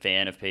say he's a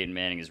fan of Peyton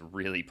Manning is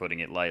really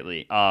putting it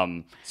lightly.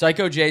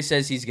 Psycho J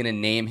says he's going to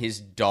name his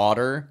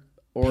daughter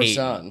Or Peyton.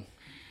 son.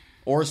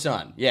 Or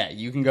son. Yeah,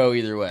 you can go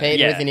either way. Peyton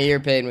Yeah. with an E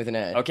or Peyton with an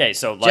A. Okay,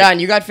 so John,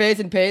 you got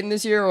faith in Peyton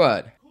this year or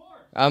what?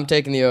 I'm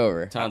taking the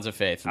over. Tons of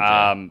faith. In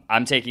Jay.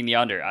 I'm taking the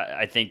under.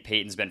 I think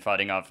Peyton's been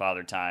fighting off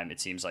Father Time, it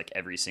seems like,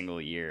 every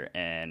single year,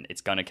 and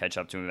it's going to catch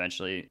up to him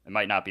eventually. It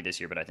might not be this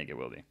year, but I think it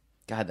will be.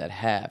 God, that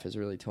half is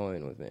really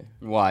toying with me.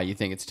 Why? You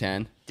think it's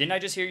 10? Didn't I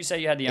just hear you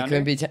say you had the It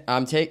under?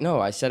 couldn't be.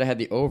 No, I said I had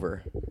the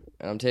over,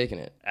 and I'm taking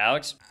it.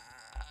 Alex?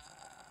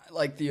 I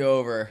like the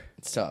over.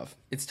 It's tough.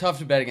 It's tough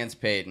to bet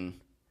against Peyton,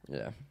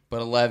 Yeah,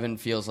 but 11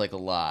 feels like a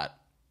lot.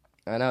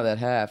 I know that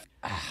half.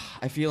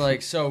 I feel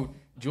like, so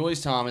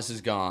Julius Thomas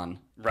is gone.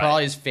 Right.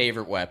 Probably his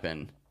favorite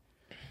weapon.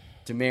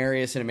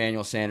 Demarius and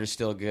Emmanuel Sanders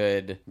still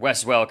good.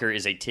 Wes Welker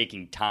is a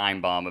ticking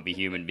time bomb of a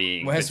human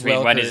being. Wes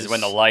between Welker's-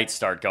 when the lights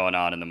start going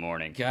on in the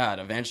morning. God,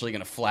 eventually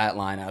going to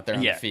flatline out there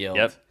on the field.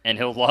 Yep. And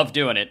he'll love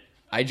doing it.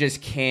 I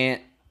just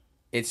can't.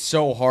 It's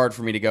so hard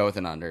for me to go with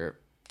an under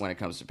when it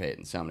comes to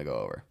Peyton, so I'm going to go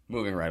over.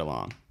 Moving right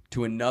along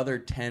to another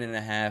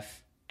 10.5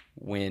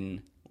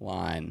 win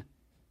line.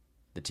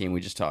 The team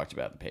we just talked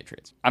about, the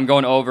Patriots. I'm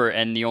going over,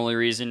 and the only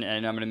reason,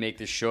 and I'm going to make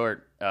this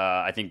short,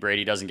 I think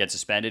Brady doesn't get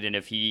suspended, and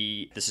if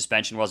the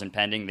suspension wasn't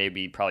pending, they'd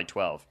be probably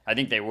 12. I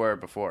think they were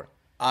before.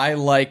 I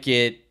like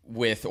it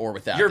with or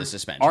without the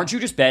suspension. Aren't you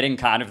just betting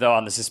kind of, though,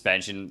 on the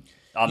suspension,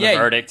 on the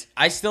verdict?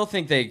 I still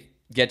think they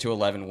get to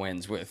 11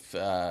 wins with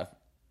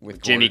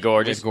Jimmy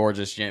Gorgeous. With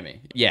Gorgeous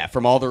Jimmy. Yeah,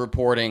 from all the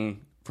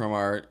reporting from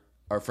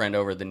our friend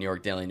over at the New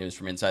York Daily News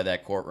from inside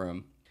that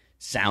courtroom,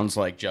 sounds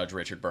like Judge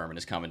Richard Berman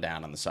is coming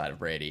down on the side of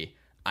Brady.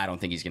 I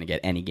don't think he's going to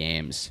get any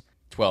games.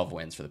 12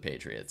 wins for the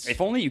Patriots. If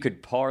only you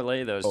could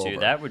parlay those two,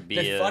 that would be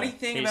the funny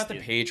thing about the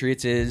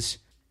Patriots is,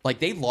 like,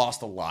 they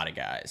lost a lot of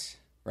guys,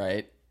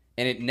 right?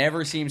 And it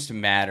never seems to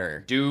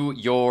matter. Do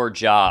your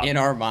job. In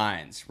our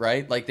minds,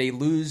 right? Like, they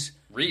lose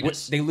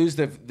Revis. They lose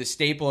the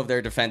staple of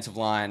their defensive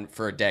line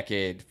for a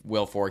decade,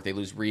 Will Fork. They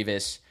lose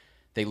Revis.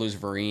 They lose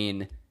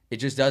Vereen. It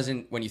just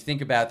doesn't, when you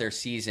think about their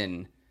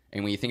season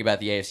and when you think about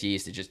the AFC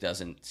East, it just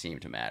doesn't seem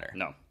to matter.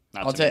 No.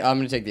 I'm going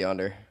to take the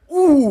under.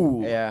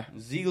 Ooh. Yeah.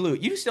 Zulu.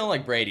 You just don't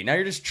like Brady. Now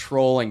you're just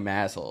trolling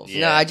massholes.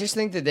 Yeah. No, I just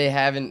think that they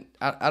haven't.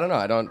 I don't know.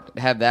 I don't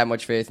have that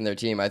much faith in their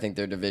team. I think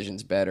their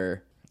division's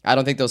better. I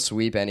don't think they'll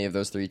sweep any of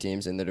those three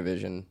teams in the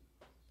division.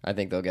 I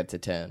think they'll get to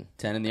 10.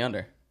 10 in the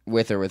under.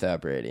 With or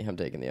without Brady. I'm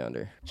taking the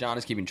under. John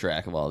is keeping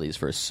track of all these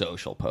for a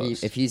social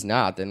post. If he's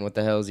not, then what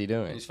the hell is he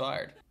doing? He's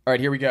fired. All right,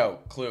 here we go.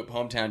 Kloop,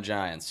 hometown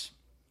Giants.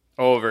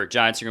 Over.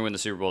 Giants are going to win the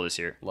Super Bowl this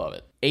year. Love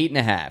it.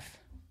 8.5.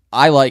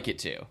 I like it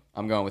too.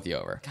 I'm going with the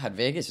over. God,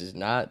 Vegas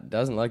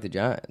doesn't like the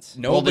Giants.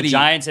 Well, the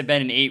Giants have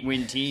been an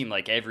 8-win team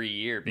like every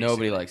year, basically.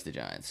 Nobody likes the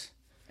Giants.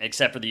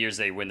 Except for the years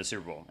they win the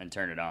Super Bowl and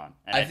turn it on.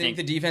 And I think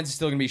the defense is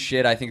still going to be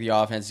shit. I think the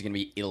offense is going to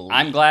be elite.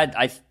 I'm glad.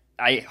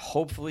 I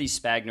hopefully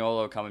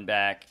Spagnuolo coming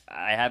back.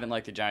 I haven't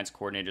liked the Giants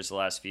coordinators the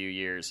last few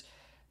years.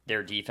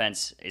 Their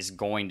defense is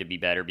going to be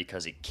better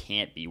because it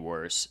can't be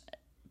worse.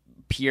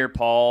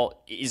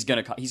 Pierre-Paul is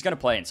gonna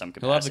play in some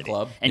capacity. He'll have the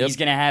club. And Yep. he's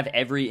gonna have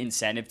every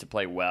incentive to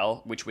play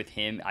well, which with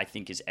him I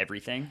think is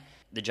everything.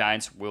 The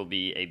Giants will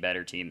be a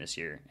better team this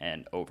year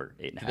and over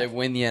 8.5. If they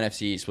win the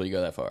NFC East, will you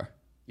go that far?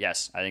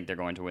 Yes, I think they're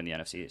going to win the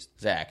NFC East.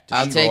 Zach,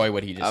 destroy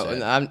what he just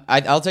said.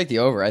 I'll take the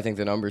over. I think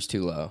the number's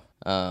too low.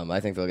 I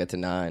think they'll get to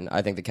 9.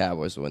 I think the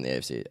Cowboys will win the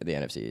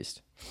NFC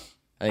East.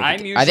 I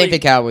think the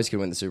Cowboys could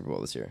win the Super Bowl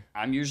this year.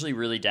 I'm usually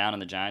really down on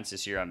the Giants.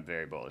 This year, I'm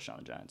very bullish on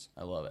the Giants.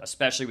 I love it.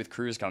 Especially with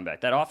Cruz coming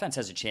back. That offense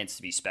has a chance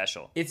to be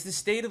special. It's the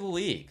state of the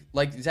league.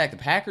 Like, Zach, the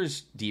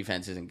Packers'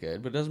 defense isn't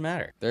good, but it doesn't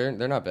matter. They're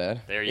not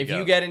bad. There you go. If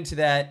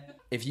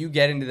you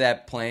get into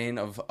that plane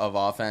of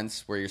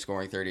offense where you're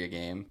scoring 30 a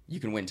game, you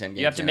can win 10 games.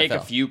 You have to in make NFL.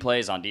 a few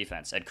plays on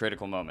defense at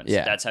critical moments.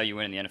 Yeah. That's how you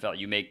win in the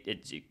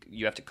NFL.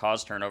 You have to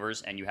cause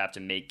turnovers, and you have to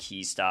make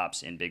key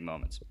stops in big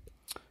moments.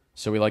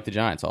 So we like the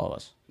Giants, all of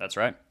us. That's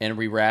right. And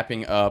we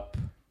wrapping up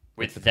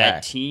with the that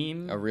Pack.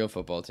 team. A real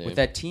football team. With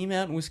that team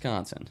out in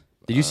Wisconsin.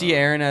 Did you see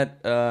Aaron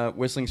at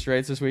Whistling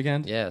Straits this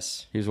weekend?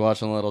 Yes. He was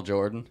watching Little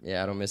Jordan.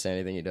 Yeah, I don't miss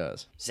anything he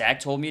does.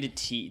 Zach told me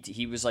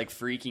he was like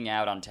freaking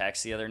out on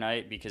text the other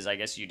night because I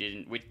guess you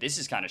didn't. This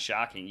is kind of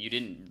shocking. You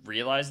didn't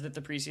realize that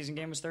the preseason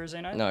game was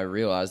Thursday night? No, I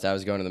realized I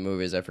was going to the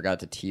movies. I forgot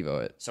to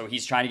TiVo it. So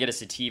he's trying to get us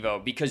to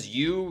TiVo because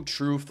you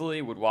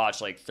truthfully would watch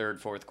like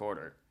third, fourth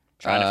quarter.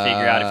 Trying to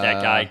figure out if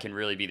that guy can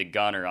really be the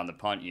gunner on the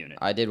punt unit.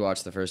 I did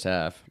watch the first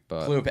half,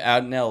 but Kloop,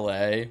 out in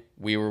L.A.,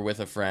 we were with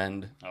a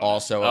friend,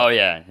 also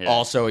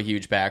a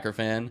huge Packer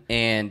fan,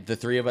 and the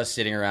three of us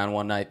sitting around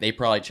one night, they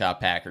probably chopped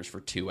Packers for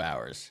 2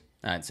 hours.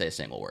 I didn't say a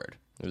single word.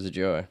 it was a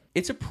joy.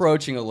 It's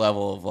approaching a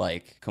level of,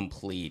 like,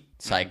 complete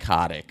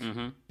psychotic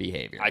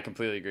behavior. I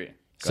completely agree.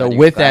 So Glad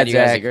with you guys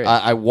that, Zach, agree.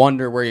 I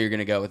wonder where you're going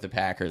to go with the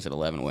Packers at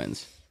 11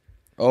 wins.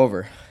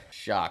 Over.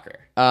 Shocker.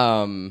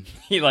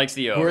 He likes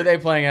the over. Who are they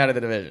playing out of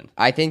the division?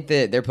 I think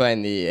that they're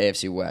playing the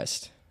AFC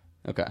West.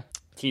 Okay.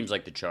 Teams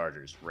like the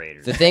Chargers,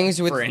 Raiders. The things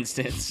with For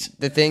instance.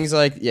 the things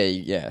like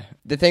yeah.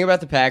 The thing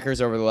about the Packers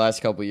over the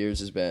last couple of years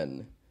has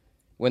been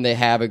when they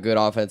have a good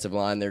offensive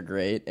line, they're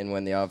great, and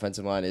when the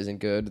offensive line isn't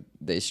good,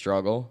 they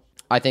struggle.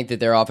 I think that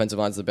their offensive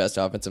line is the best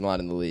offensive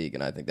line in the league,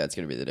 and I think that's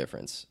going to be the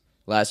difference.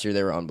 Last year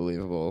they were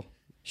unbelievable.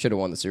 Should have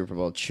won the Super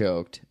Bowl,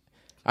 choked.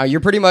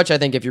 You're pretty much, I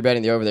think, if you're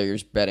betting the over there, you're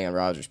just betting on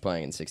Rodgers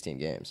playing in 16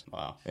 games.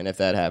 Wow. And if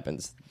that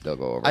happens, they'll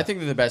go over. I think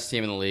they're the best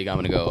team in the league. I'm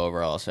going to go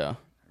over also.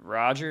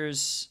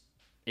 Rodgers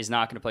is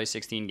not going to play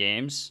 16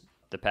 games.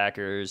 The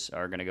Packers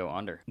are going to go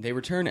under. They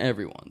return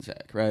everyone,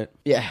 Zach, right?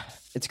 Yeah,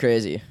 it's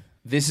crazy.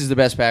 This is the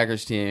best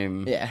Packers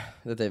team Yeah,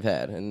 that they've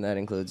had, and that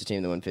includes a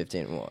team that won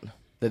 15-1.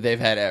 that they've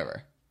had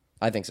ever.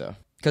 I think so.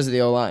 Because of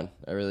the O-line.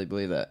 I really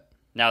believe that.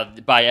 Now,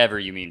 by ever,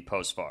 you mean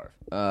post-Favre.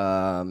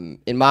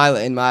 In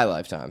my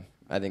lifetime,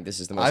 I think this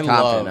is the most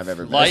confident I've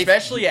ever been.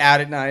 Especially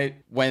out at night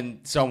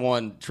when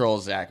someone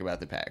trolls Zach about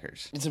the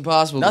Packers. It's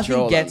impossible to Nothing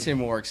troll gets them.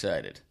 him more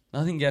excited.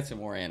 Nothing gets him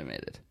more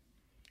animated.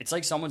 It's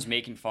like someone's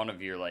making fun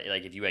of your,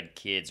 like if you had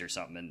kids or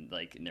something,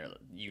 and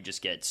you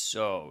just get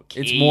so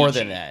cagey. It's more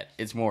than that.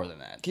 It's more than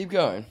that. Keep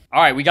going.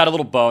 All right, we got a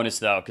little bonus,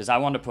 though, because I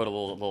wanted to put a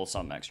little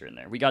something extra in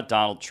there. We got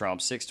Donald Trump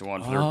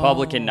 6-1 for the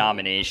Republican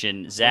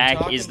nomination. Zach,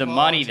 talking is the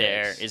money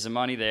politics. there? Is the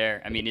money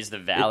there? I mean, is the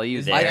value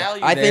Is the there?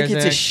 value I there, think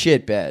it's a Zach?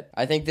 shit bet.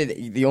 I think that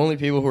the only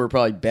people who are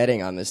probably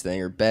betting on this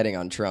thing are betting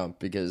on Trump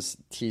because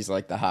he's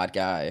like the hot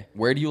guy.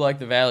 Where do you like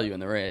the value in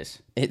the race?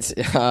 It's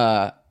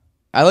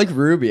I like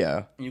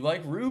Rubio. You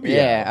like Rubio.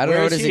 Yeah, I don't know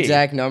Where what is his he?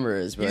 exact number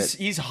is, but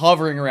He's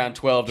hovering around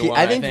 12 to 1.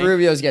 I think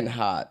Rubio's getting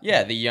hot.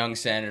 Yeah, the young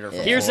senator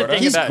from Here's the Florida.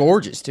 thing He's about-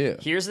 gorgeous too.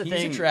 Here's the He's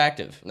thing.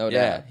 attractive. No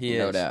Yeah, doubt. he is.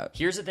 No doubt.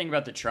 Here's the thing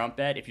about the Trump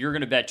bet. If you were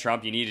going to bet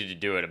Trump, you needed to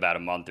do it about a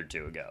month or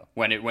two ago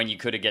when you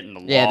could have gotten the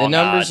Yeah, the long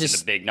numbers odds and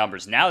just- the big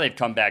numbers. Now they've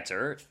come back to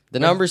earth. The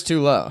number's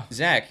too low.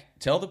 Zach,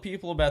 tell the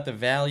people about the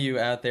value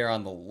out there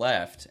on the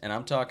left, and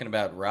I'm talking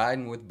about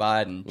riding with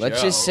Biden. Let's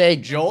Joe, just say-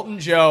 Jolton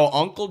Joe,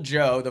 Uncle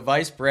Joe, the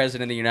Vice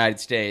President of the United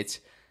States.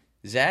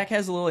 Zach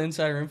has a little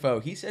insider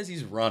info. He says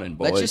he's running,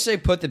 boys. Let's just say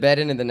put the bet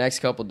in the next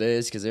couple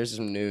days because there's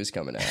some news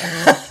coming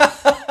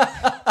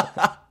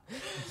out.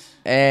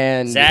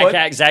 And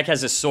Zach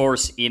has a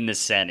source in the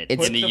Senate,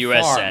 It's in the the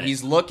U.S. farm. Senate.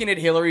 He's looking at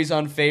Hillary's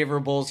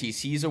unfavorables. He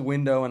sees a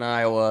window in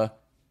Iowa.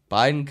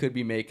 Biden could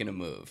be making a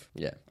move.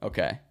 yeah.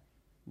 Okay.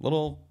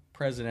 Little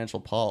presidential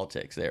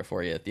politics there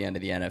for you at the end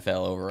of the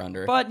NFL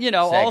over-under. But, segment.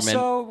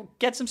 also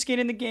get some skin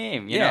in the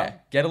game, you know?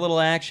 Get a little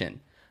action.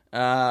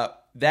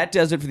 That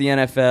does it for the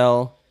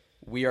NFL.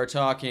 We are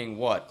talking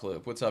what,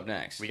 Kloop? What's up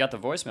next? We got the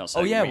voicemail Oh,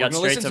 segment. yeah, we we're got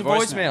going to straight listen to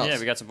voicemails. Yeah,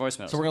 we got some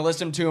voicemails. So we're going to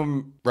listen to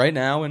them right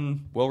now,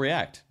 and we'll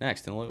react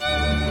next in a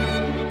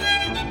little.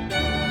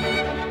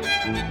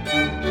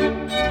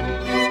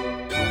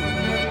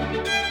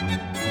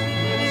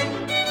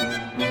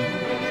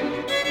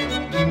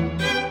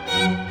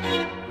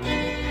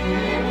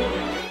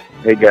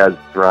 Hey guys,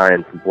 it's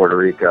Ryan from Puerto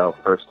Rico.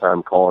 First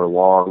time caller,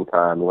 long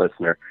time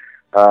listener.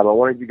 I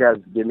wanted you guys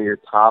to give me your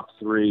top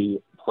 3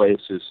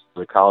 places for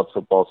the college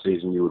football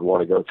season you would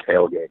want to go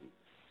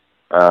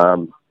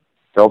tailgating.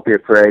 Don't be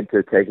afraid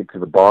to take it to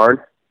the barn.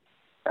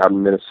 Out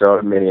in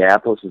Minnesota,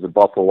 Minneapolis is a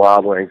Buffalo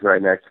Wild Wings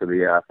right next to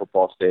the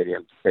football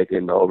stadium. Take it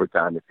into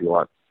overtime if you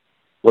want.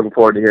 Looking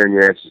forward to hearing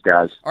your answers,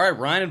 guys. All right,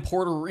 Ryan in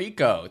Puerto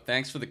Rico.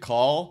 Thanks for the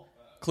call.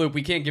 Kloop,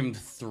 we can't give him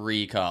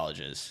 3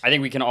 colleges. I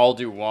think we can all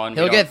do one.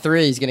 He'll get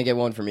 3. He's going to get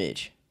 1 from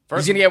each.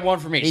 He's going to get 1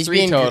 from each. He's 3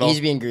 being total. He's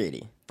being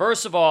greedy.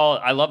 First of all,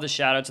 I love the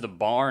shout out to the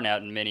barn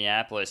out in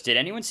Minneapolis. Did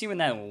anyone see when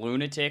that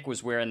lunatic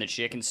was wearing the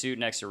chicken suit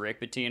next to Rick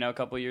Pitino a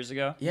couple years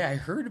ago? Yeah, I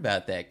heard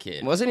about that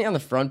kid. Wasn't he on the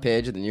front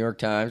page of the New York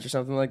Times or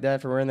something like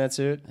that for wearing that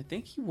suit? I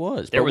think he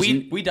was. There But was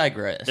we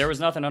digress. There was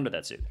nothing under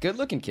that suit. Good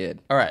looking kid.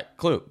 All right,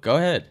 Kloop, go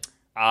ahead.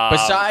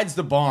 Besides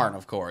the barn,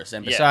 of course,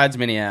 and besides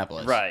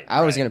Minneapolis. Right.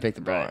 I was going to pick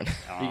the barn.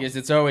 Because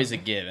it's always a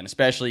given,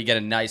 especially you get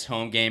a nice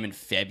home game in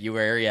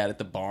February out at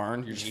the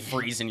barn. You're just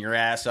freezing your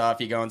ass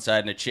off. You go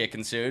inside in a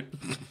chicken suit.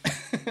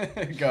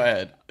 Go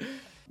ahead.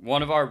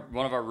 One of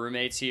our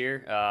roommates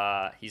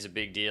here, he's a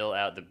big deal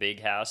out at the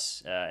Big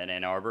House in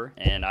Ann Arbor,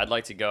 and I'd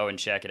like to go and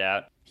check it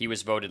out. He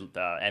was voted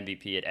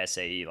MVP at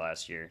SAE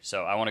last year,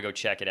 so I want to go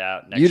check it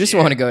out next You just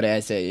year. want to go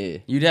to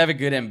SAE. You'd have a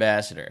good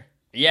ambassador.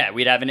 Yeah,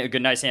 we'd have a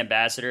good, nice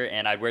ambassador,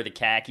 and I'd wear the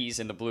khakis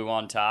and the blue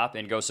on top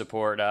and go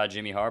support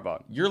Jimmy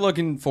Harbaugh. You're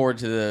looking forward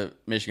to the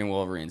Michigan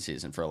Wolverine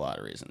season for a lot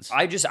of reasons.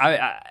 I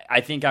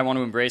think I want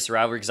to embrace the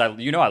rivalry because I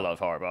love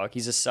Harbaugh.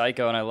 He's a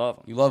psycho, and I love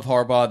him. You love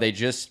Harbaugh. They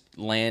just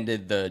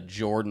landed the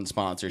Jordan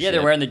sponsorship. Yeah,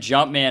 they're wearing the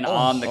Jumpman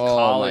on the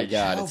college. Oh,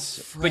 my God. How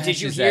It's, fresh But did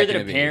you is hear that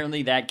gonna be?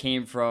 apparently that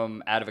came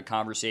from out of a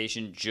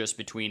conversation just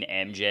between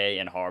MJ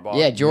and Harbaugh?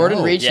 yeah, Jordan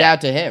No. reached Yeah.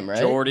 out to him, right?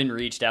 Jordan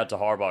reached out to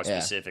Harbaugh Yeah.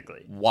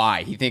 specifically.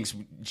 Why? He thinks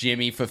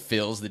Jimmy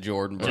fulfills the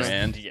Jordan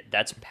brand. Yeah,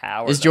 that's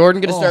power. Is though.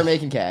 Jordan going to start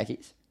making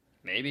khakis?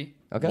 Maybe.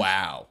 Okay.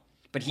 Wow.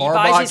 But he Harbaugh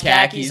buys his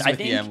khakis. khakis I with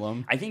the think.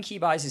 emblem. I think he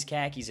buys his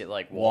khakis at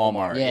like Walmart.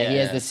 Walmart. Yeah, he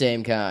has the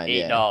same kind.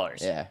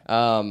 $8. Yeah.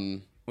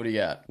 What do you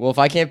got? Well, if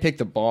I can't pick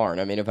the barn,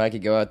 I mean, if I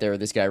could go out there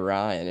with this guy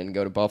Ryan and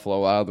go to Buffalo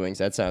Wild Wings,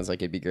 that sounds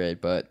like it'd be great.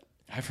 But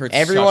I've heard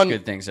Everyone- such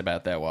good things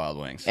about that Wild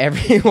Wings.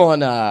 everyone,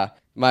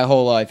 my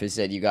whole life has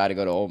said you got to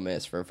go to Ole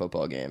Miss for a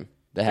football game.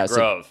 The house,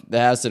 Grove. the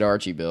house that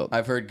Archie built.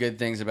 I've heard good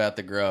things about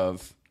the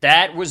Grove.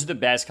 That was the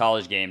best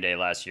college game day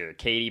last year.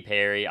 Katy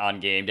Perry on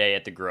game day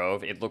at the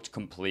Grove. It looked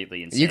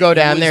completely insane. You go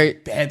down It was there,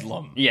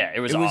 bedlam. Yeah, it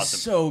was It was awesome.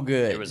 so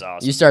good. It was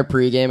awesome. you start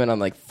pre-gaming on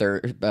like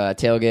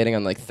tailgating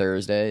on like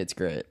Thursday. It's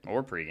great.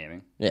 Or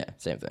pre-gaming. Yeah,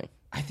 same thing.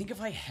 I think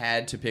if I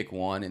had to pick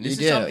one, and this You is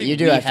do. something You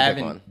do we have to pick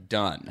haven't one.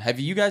 done. Have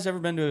you guys ever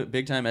been to a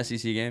big-time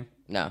SEC game?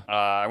 No.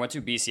 I went to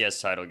a BCS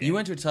title game. You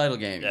went to a title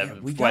game. Yeah, Yeah, we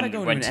when- gotta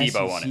go to when an Tebow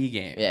SEC won it.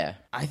 game. Yeah.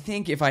 I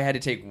think if I had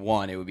to take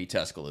one, it would be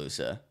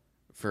Tuscaloosa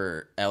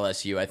for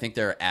LSU. I think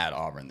they're at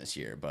Auburn this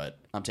year, but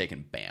I'm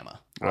taking Bama.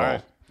 All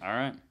right. All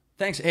right.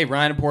 Thanks. Hey,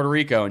 Ryan in Puerto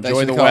Rico. Thanks Enjoy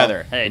for the the call.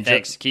 weather. Hey, Enjoy-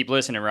 thanks. Keep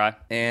listening, Rye.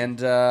 And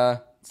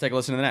let's take a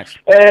listen to the next.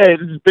 Hey,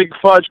 this is Big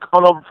Fudge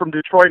calling over from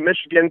Detroit,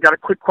 Michigan. Got a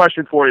quick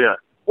question for you.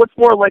 What's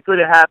more likely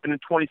to happen in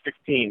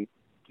 2016?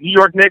 New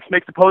York Knicks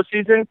make the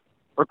postseason,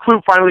 or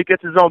Klub finally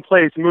gets his own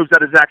place and moves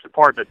out of Zach's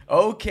apartment?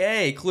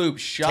 Okay, Kloop,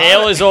 shot.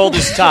 Tale as old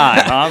as time,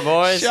 huh,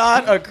 boys?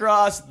 Shot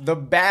across the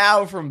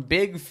bow from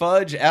Big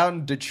Fudge out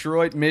in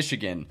Detroit,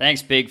 Michigan.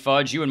 Thanks, Big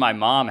Fudge. You and my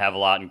mom have a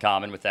lot in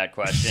common with that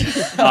question.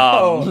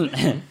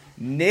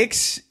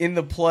 Knicks in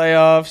the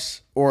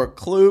playoffs or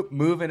Kloop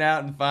moving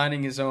out and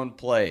finding his own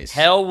place?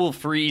 Hell will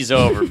freeze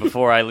over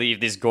before I leave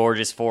this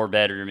gorgeous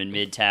 4-bedroom in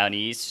Midtown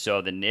East.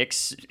 So the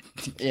Knicks,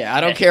 Yeah,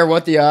 I don't care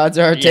what the odds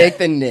are. Take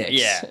the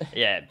Knicks.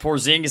 yeah.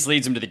 Porzingis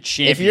leads them to the If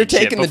you're championship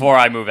taking before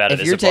I move out of if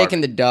this you're apartment.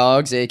 taking the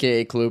dogs,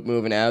 aka Kloop,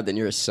 moving out, then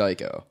you're a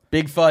psycho.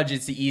 Big Fudge,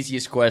 it's the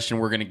easiest question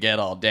we're going to get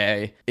all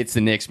day. It's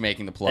the Knicks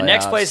making the playoffs. The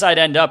next place I'd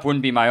end up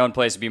wouldn't be my own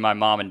place; it'd be my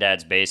mom and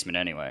dad's basement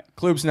anyway.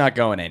 Kloop's not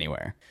going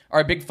anywhere. All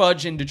right, Big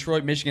Fudge in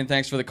Detroit, Michigan,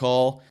 thanks for the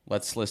call.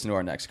 Let's listen to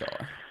our next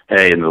caller.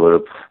 Hey, in the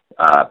loop.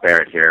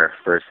 Barrett here.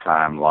 First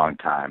time, long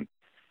time.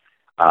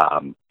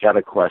 Got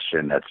a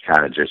question that's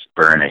kind of just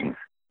burning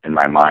in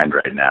my mind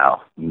right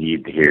now.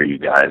 Need to hear you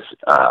guys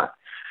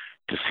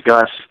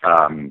discuss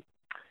kind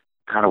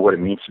of what it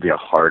means to be a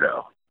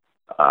hardo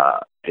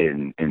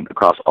in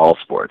across all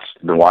sports.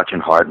 Been watching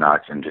Hard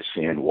Knocks and just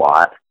seeing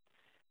Watt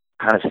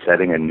kind of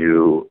setting a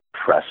new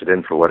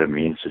precedent for what it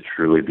means to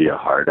truly be a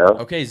hardo.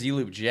 Okay,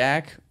 Z-Loop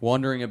Jack,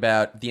 wondering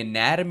about the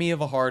anatomy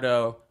of a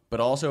hardo, but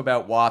also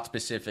about Watt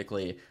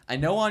specifically. I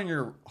know on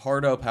your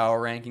hardo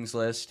power rankings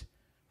list,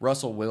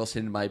 Russell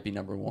Wilson might be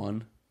number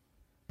one,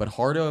 but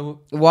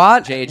hardo...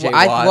 Watt, JJ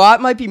Watt.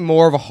 Watt. Might be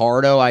more of a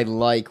hardo. I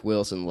like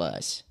Wilson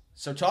less.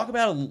 So talk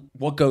about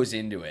what goes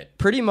into it.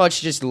 Pretty much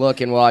just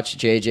look and watch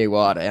JJ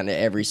Watt on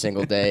every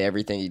single day,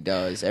 everything he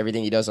does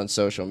on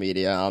social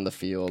media, on the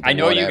field. I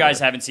know you whatever. guys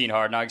haven't seen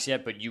Hard Knocks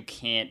yet, but you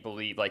can't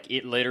believe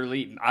it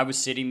literally. I was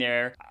sitting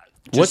there.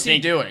 What's he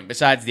doing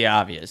besides the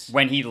obvious?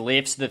 When he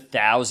lifts the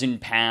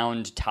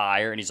 1,000-pound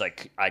tire and he's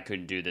like, I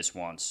couldn't do this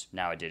once.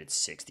 Now I did it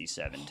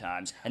 67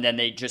 times. And then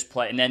they just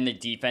play, and then the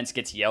defense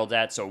gets yelled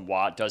at, so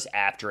Watt does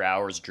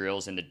after-hours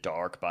drills in the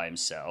dark by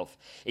himself.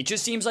 It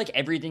just seems like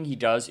everything he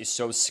does is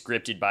so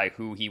scripted by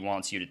who he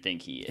wants you to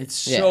think he is. It's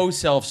so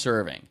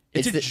self-serving.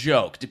 It's a the-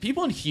 joke. Do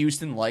people in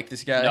Houston like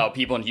this guy? No,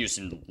 people in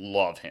Houston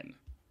love him.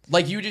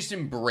 Like, you just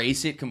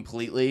embrace it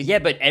completely? Yeah,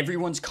 but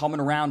everyone's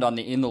coming around on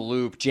the In the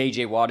Loop.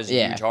 JJ Watt is a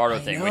Yeah. huge hardo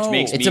thing, which know.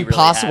 makes It's me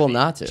impossible really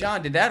happy. not to.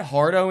 John, did that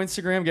hardo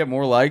Instagram get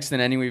more likes than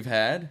any we've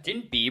had?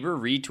 Didn't Bieber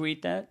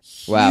retweet that?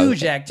 Wow,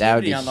 Huge that would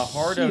activity be on the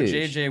hardo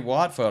huge. JJ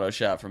Watt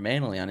Photoshop from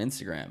Manly on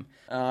Instagram.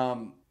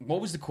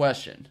 What was the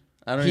question?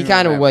 I don't He even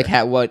kind of remember.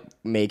 like what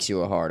makes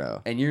you a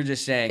hardo. And you're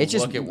just saying, It's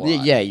just look at Watt.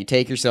 yeah, you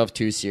take yourself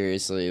too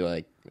seriously,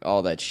 like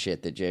all that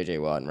shit that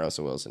JJ Watt and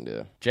Russell Wilson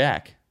do.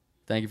 Jack,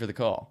 thank you for the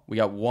call. We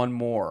got one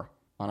more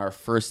on our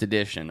first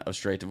edition of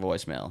Straight to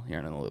Voicemail here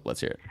in the Loop. Let's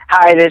hear it.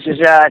 Hi, this is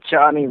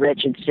Tommy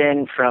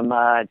Richardson from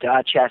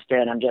Dorchester,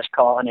 and I'm just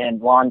calling in,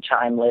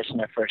 long-time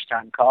listener,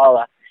 first-time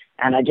caller.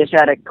 And I just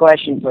had a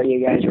question for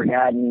you guys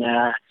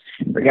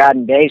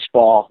regarding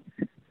baseball.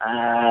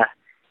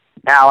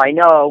 Now, I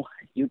know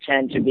you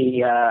tend to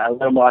be a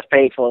little more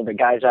faithful of the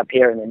guys up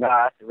here in the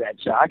north, the Red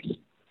Sox.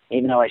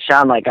 Even though I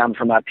sound like I'm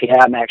from up here,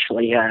 I'm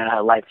actually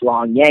a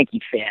lifelong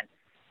Yankee fan.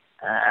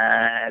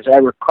 As I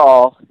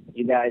recall,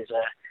 you guys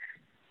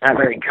not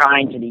very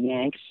kind to the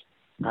Yanks,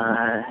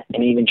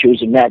 and even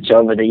choosing Mets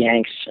over the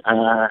Yanks.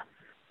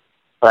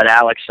 But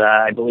Alex,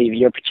 I believe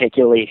you're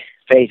particularly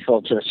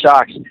faithful to the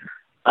Sox.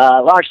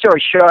 Long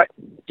story short,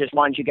 just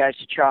wanted you guys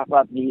to chop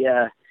up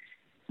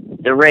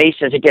the race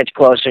as it gets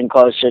closer and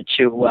closer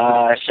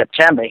to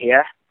September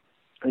here.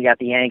 We got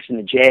the Yanks and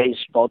the Jays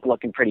both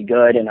looking pretty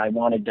good, and I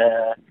wanted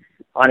to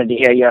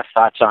hear your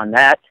thoughts on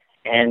that.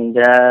 And,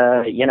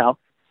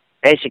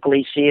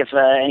 basically see if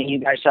any of you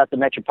guys thought the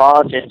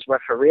Metropolitans were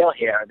for real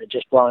here. They're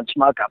just blowing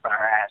smoke up our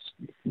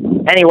ass.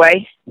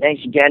 Anyway,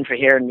 thanks again for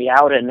hearing me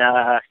out, and,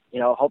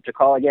 hope to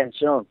call again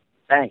soon.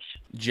 Thanks.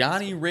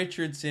 Johnny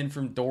Richardson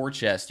from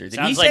Dorchester.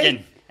 Sounds like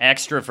an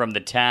extra from the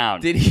town.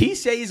 Did he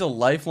say he's a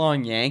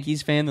lifelong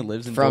Yankees fan that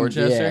lives in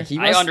Dorchester?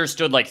 Yeah, I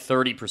understood like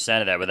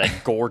 30% of that with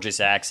that gorgeous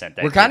accent.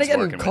 We're kind of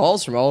getting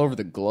calls from all over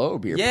the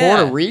globe here. Yeah.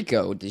 Puerto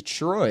Rico,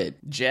 Detroit.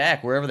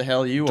 Jack, wherever the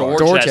hell you are.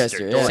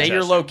 Dorchester, yeah. Say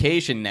your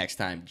location next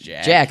time,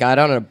 Jack. Jack, got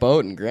on a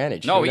boat in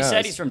Greenwich. No, Who he knows?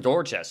 said he's from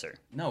Dorchester.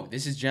 No,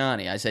 this is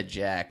Johnny. I said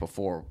Jack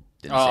before.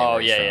 Oh,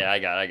 yeah, I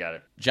got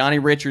it. Johnny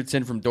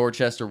Richardson from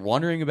Dorchester,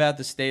 wondering about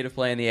the state of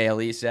play in the AL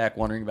East, Zach,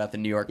 wondering about the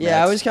New York Mets.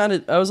 Yeah,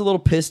 I was a little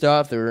pissed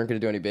off that we weren't going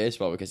to do any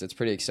baseball because it's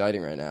pretty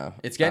exciting right now.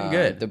 It's getting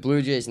good. The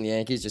Blue Jays and the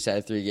Yankees just had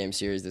a 3-game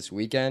series this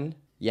weekend.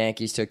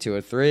 Yankees took 2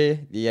 of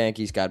 3. The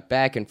Yankees got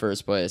back in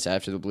first place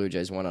after the Blue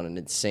Jays went on an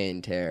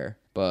insane tear.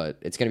 But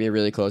it's going to be a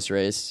really close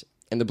race.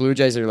 And the Blue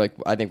Jays are,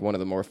 I think one of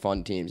the more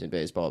fun teams in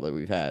baseball that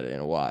we've had in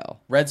a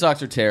while. Red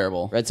Sox are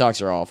terrible. Red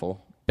Sox are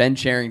awful. Ben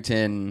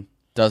Cherington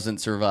doesn't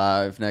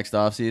survive next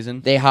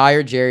offseason. They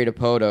hired Jerry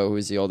DiPoto,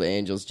 who's the old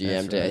Angels GM,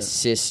 That's to right.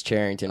 assist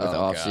Charrington with Oh,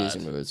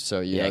 off-season God. moves. So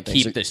you Yeah, know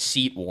keep the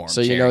seat warm.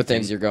 So you know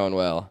things are going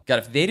well. God,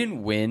 if they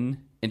didn't win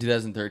in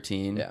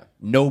 2013, Yeah.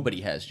 nobody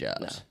has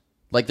jobs. No.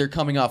 Like, they're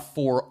coming off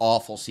 4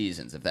 awful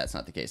seasons, if that's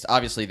not the case.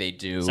 Obviously, they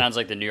do. Sounds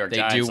like the New York They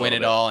Giants. do a win little it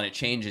bit. all, and it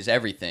changes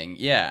everything.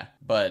 Yeah,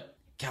 but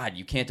God,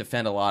 you can't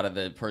defend a lot of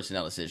the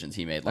personnel decisions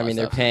he made. I mean,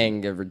 they're last offseason.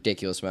 paying a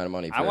ridiculous amount of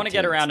money for I want to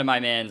their get teams. around to my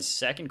man's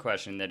second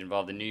question that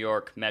involved the New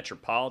York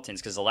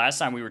Metropolitans, because the last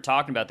time we were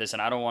talking about this,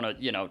 and I don't want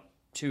to,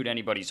 toot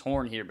anybody's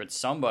horn here, but I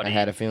somebody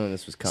had a feeling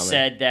this was coming.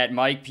 said that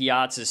Mike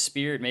Piazza's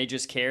spirit may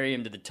just carry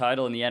him to the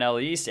title in the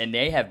NL East, and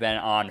they have been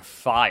on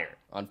fire.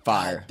 On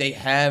fire. They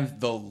have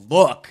the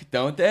look,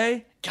 don't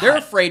they? God. They're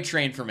a freight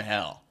train from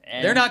hell.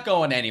 And- They're not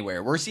going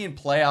anywhere. We're seeing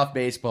playoff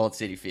baseball at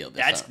Citi Field.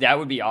 That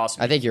would be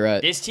awesome. I think you're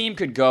right. This team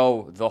could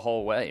go the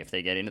whole way if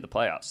they get into the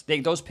playoffs.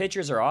 Those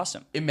pitchers are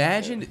awesome.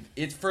 Imagine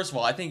it's first of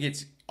all, I think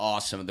it's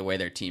awesome the way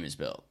their team is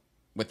built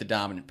with the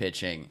dominant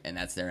pitching, and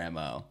that's their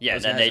MO. Yeah,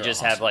 Those then guys they are just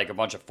awesome. have like a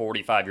bunch of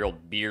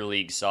 45-year-old beer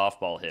league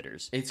softball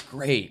hitters. It's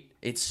great.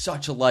 It's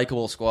such a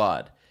likable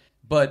squad.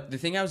 But the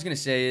thing I was going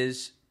to say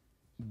is,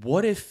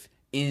 what if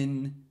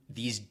in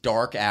these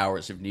dark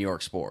hours of New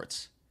York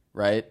sports,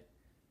 right,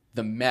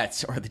 the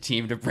Mets are the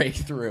team to break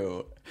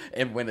through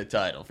and win a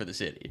title for the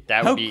city?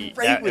 That How would be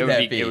great that, would it would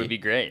that be, it would be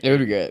great. It would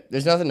be great.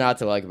 There's nothing not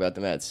to like about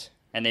the Mets.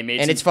 And they made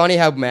And some, it's funny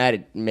how mad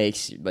it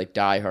makes like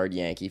diehard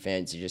Yankee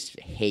fans who just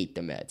hate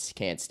the Mets,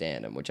 can't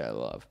stand them, which I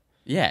love.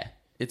 Yeah,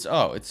 it's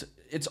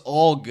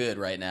all good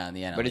right now in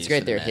the NL. But it's East great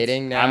for the they're Mets.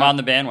 hitting now. I'm on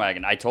the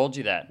bandwagon. I told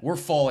you that. We're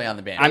fully on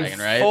the I'm bandwagon,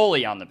 right?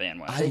 fully on the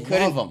bandwagon. I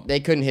love them. They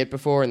couldn't hit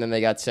before, and then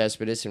they got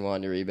Cespedes and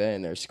Juan Uribe,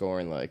 and they're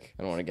scoring like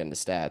I don't want to get into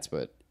stats,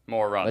 but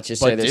More runs. let's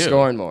just say they're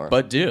scoring more.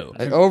 But do.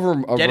 Like, over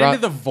a Get run,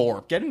 into the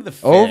VORP. Get into the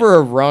fit. over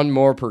a run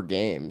more per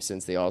game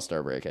since the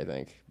All-Star break, I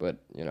think. But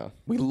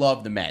We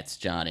love the Mets,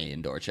 Johnny,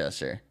 in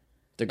Dorchester.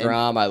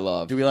 DeGrom, I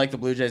love. Do we like the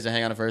Blue Jays to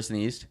hang on to first in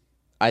the East?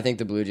 I think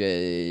the Blue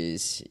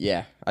Jays,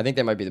 yeah, I think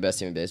they might be the best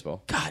team in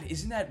baseball. God,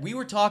 isn't that... We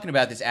were talking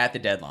about this at the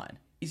deadline.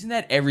 Isn't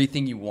that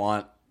everything you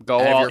want Go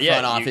out all- of your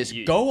front yeah, office?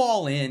 you- Go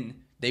all in.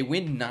 They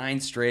win 9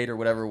 straight or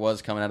whatever it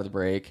was coming out of the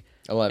break.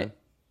 11.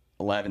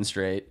 11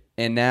 straight.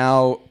 And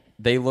now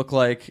they look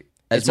like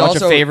as It's much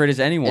also- a favorite as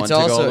anyone It's to go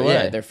all also the way.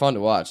 yeah, they're fun to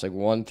watch. Like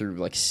 1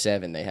 through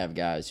 7, they have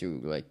guys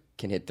who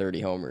can hit 30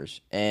 homers,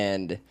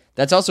 and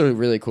that's also a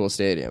really cool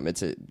stadium.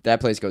 That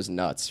place goes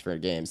nuts for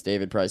games.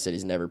 David Price said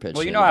he's never pitched.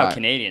 well, you in know the how back.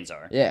 Canadians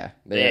are. Yeah,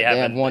 They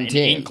have one an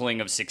team.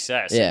 inkling of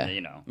success. Yeah.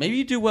 And, Maybe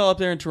you do well up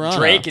there in Toronto.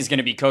 Drake is going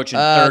to be coaching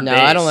third no,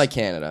 base. I don't like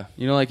Canada.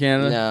 You don't like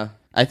Canada? No,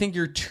 I think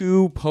your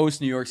 2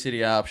 post-New York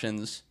City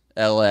options,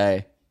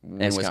 L.A.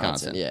 and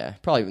Wisconsin. Yeah,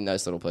 probably a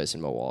nice little place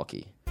in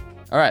Milwaukee.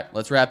 All right,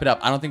 let's wrap it up.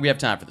 I don't think we have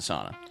time for the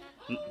sauna.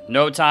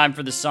 No time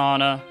for the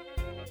sauna.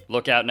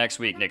 Look out next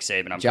week, Nick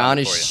Saban. I'm John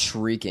coming is for you.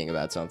 shrieking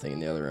about something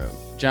in the other room.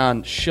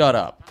 John, shut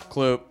up.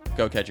 Kloop,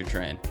 go catch your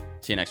train.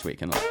 See you next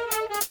week. And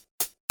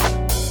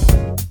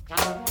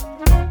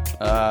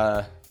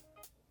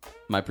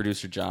my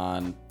producer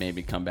John made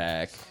me come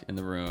back in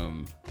the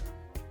room.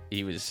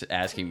 He was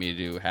asking me to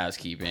do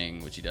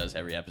housekeeping, which he does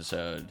every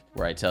episode,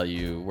 where I tell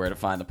you where to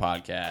find the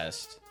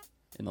podcast,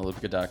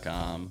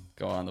 inthelupica.com.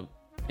 Go on the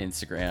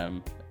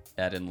Instagram,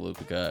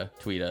 @inthelupica.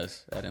 Tweet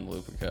us,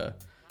 @inthelupica.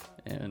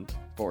 And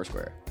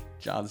Foursquare.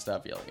 John,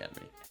 stop yelling at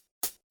me.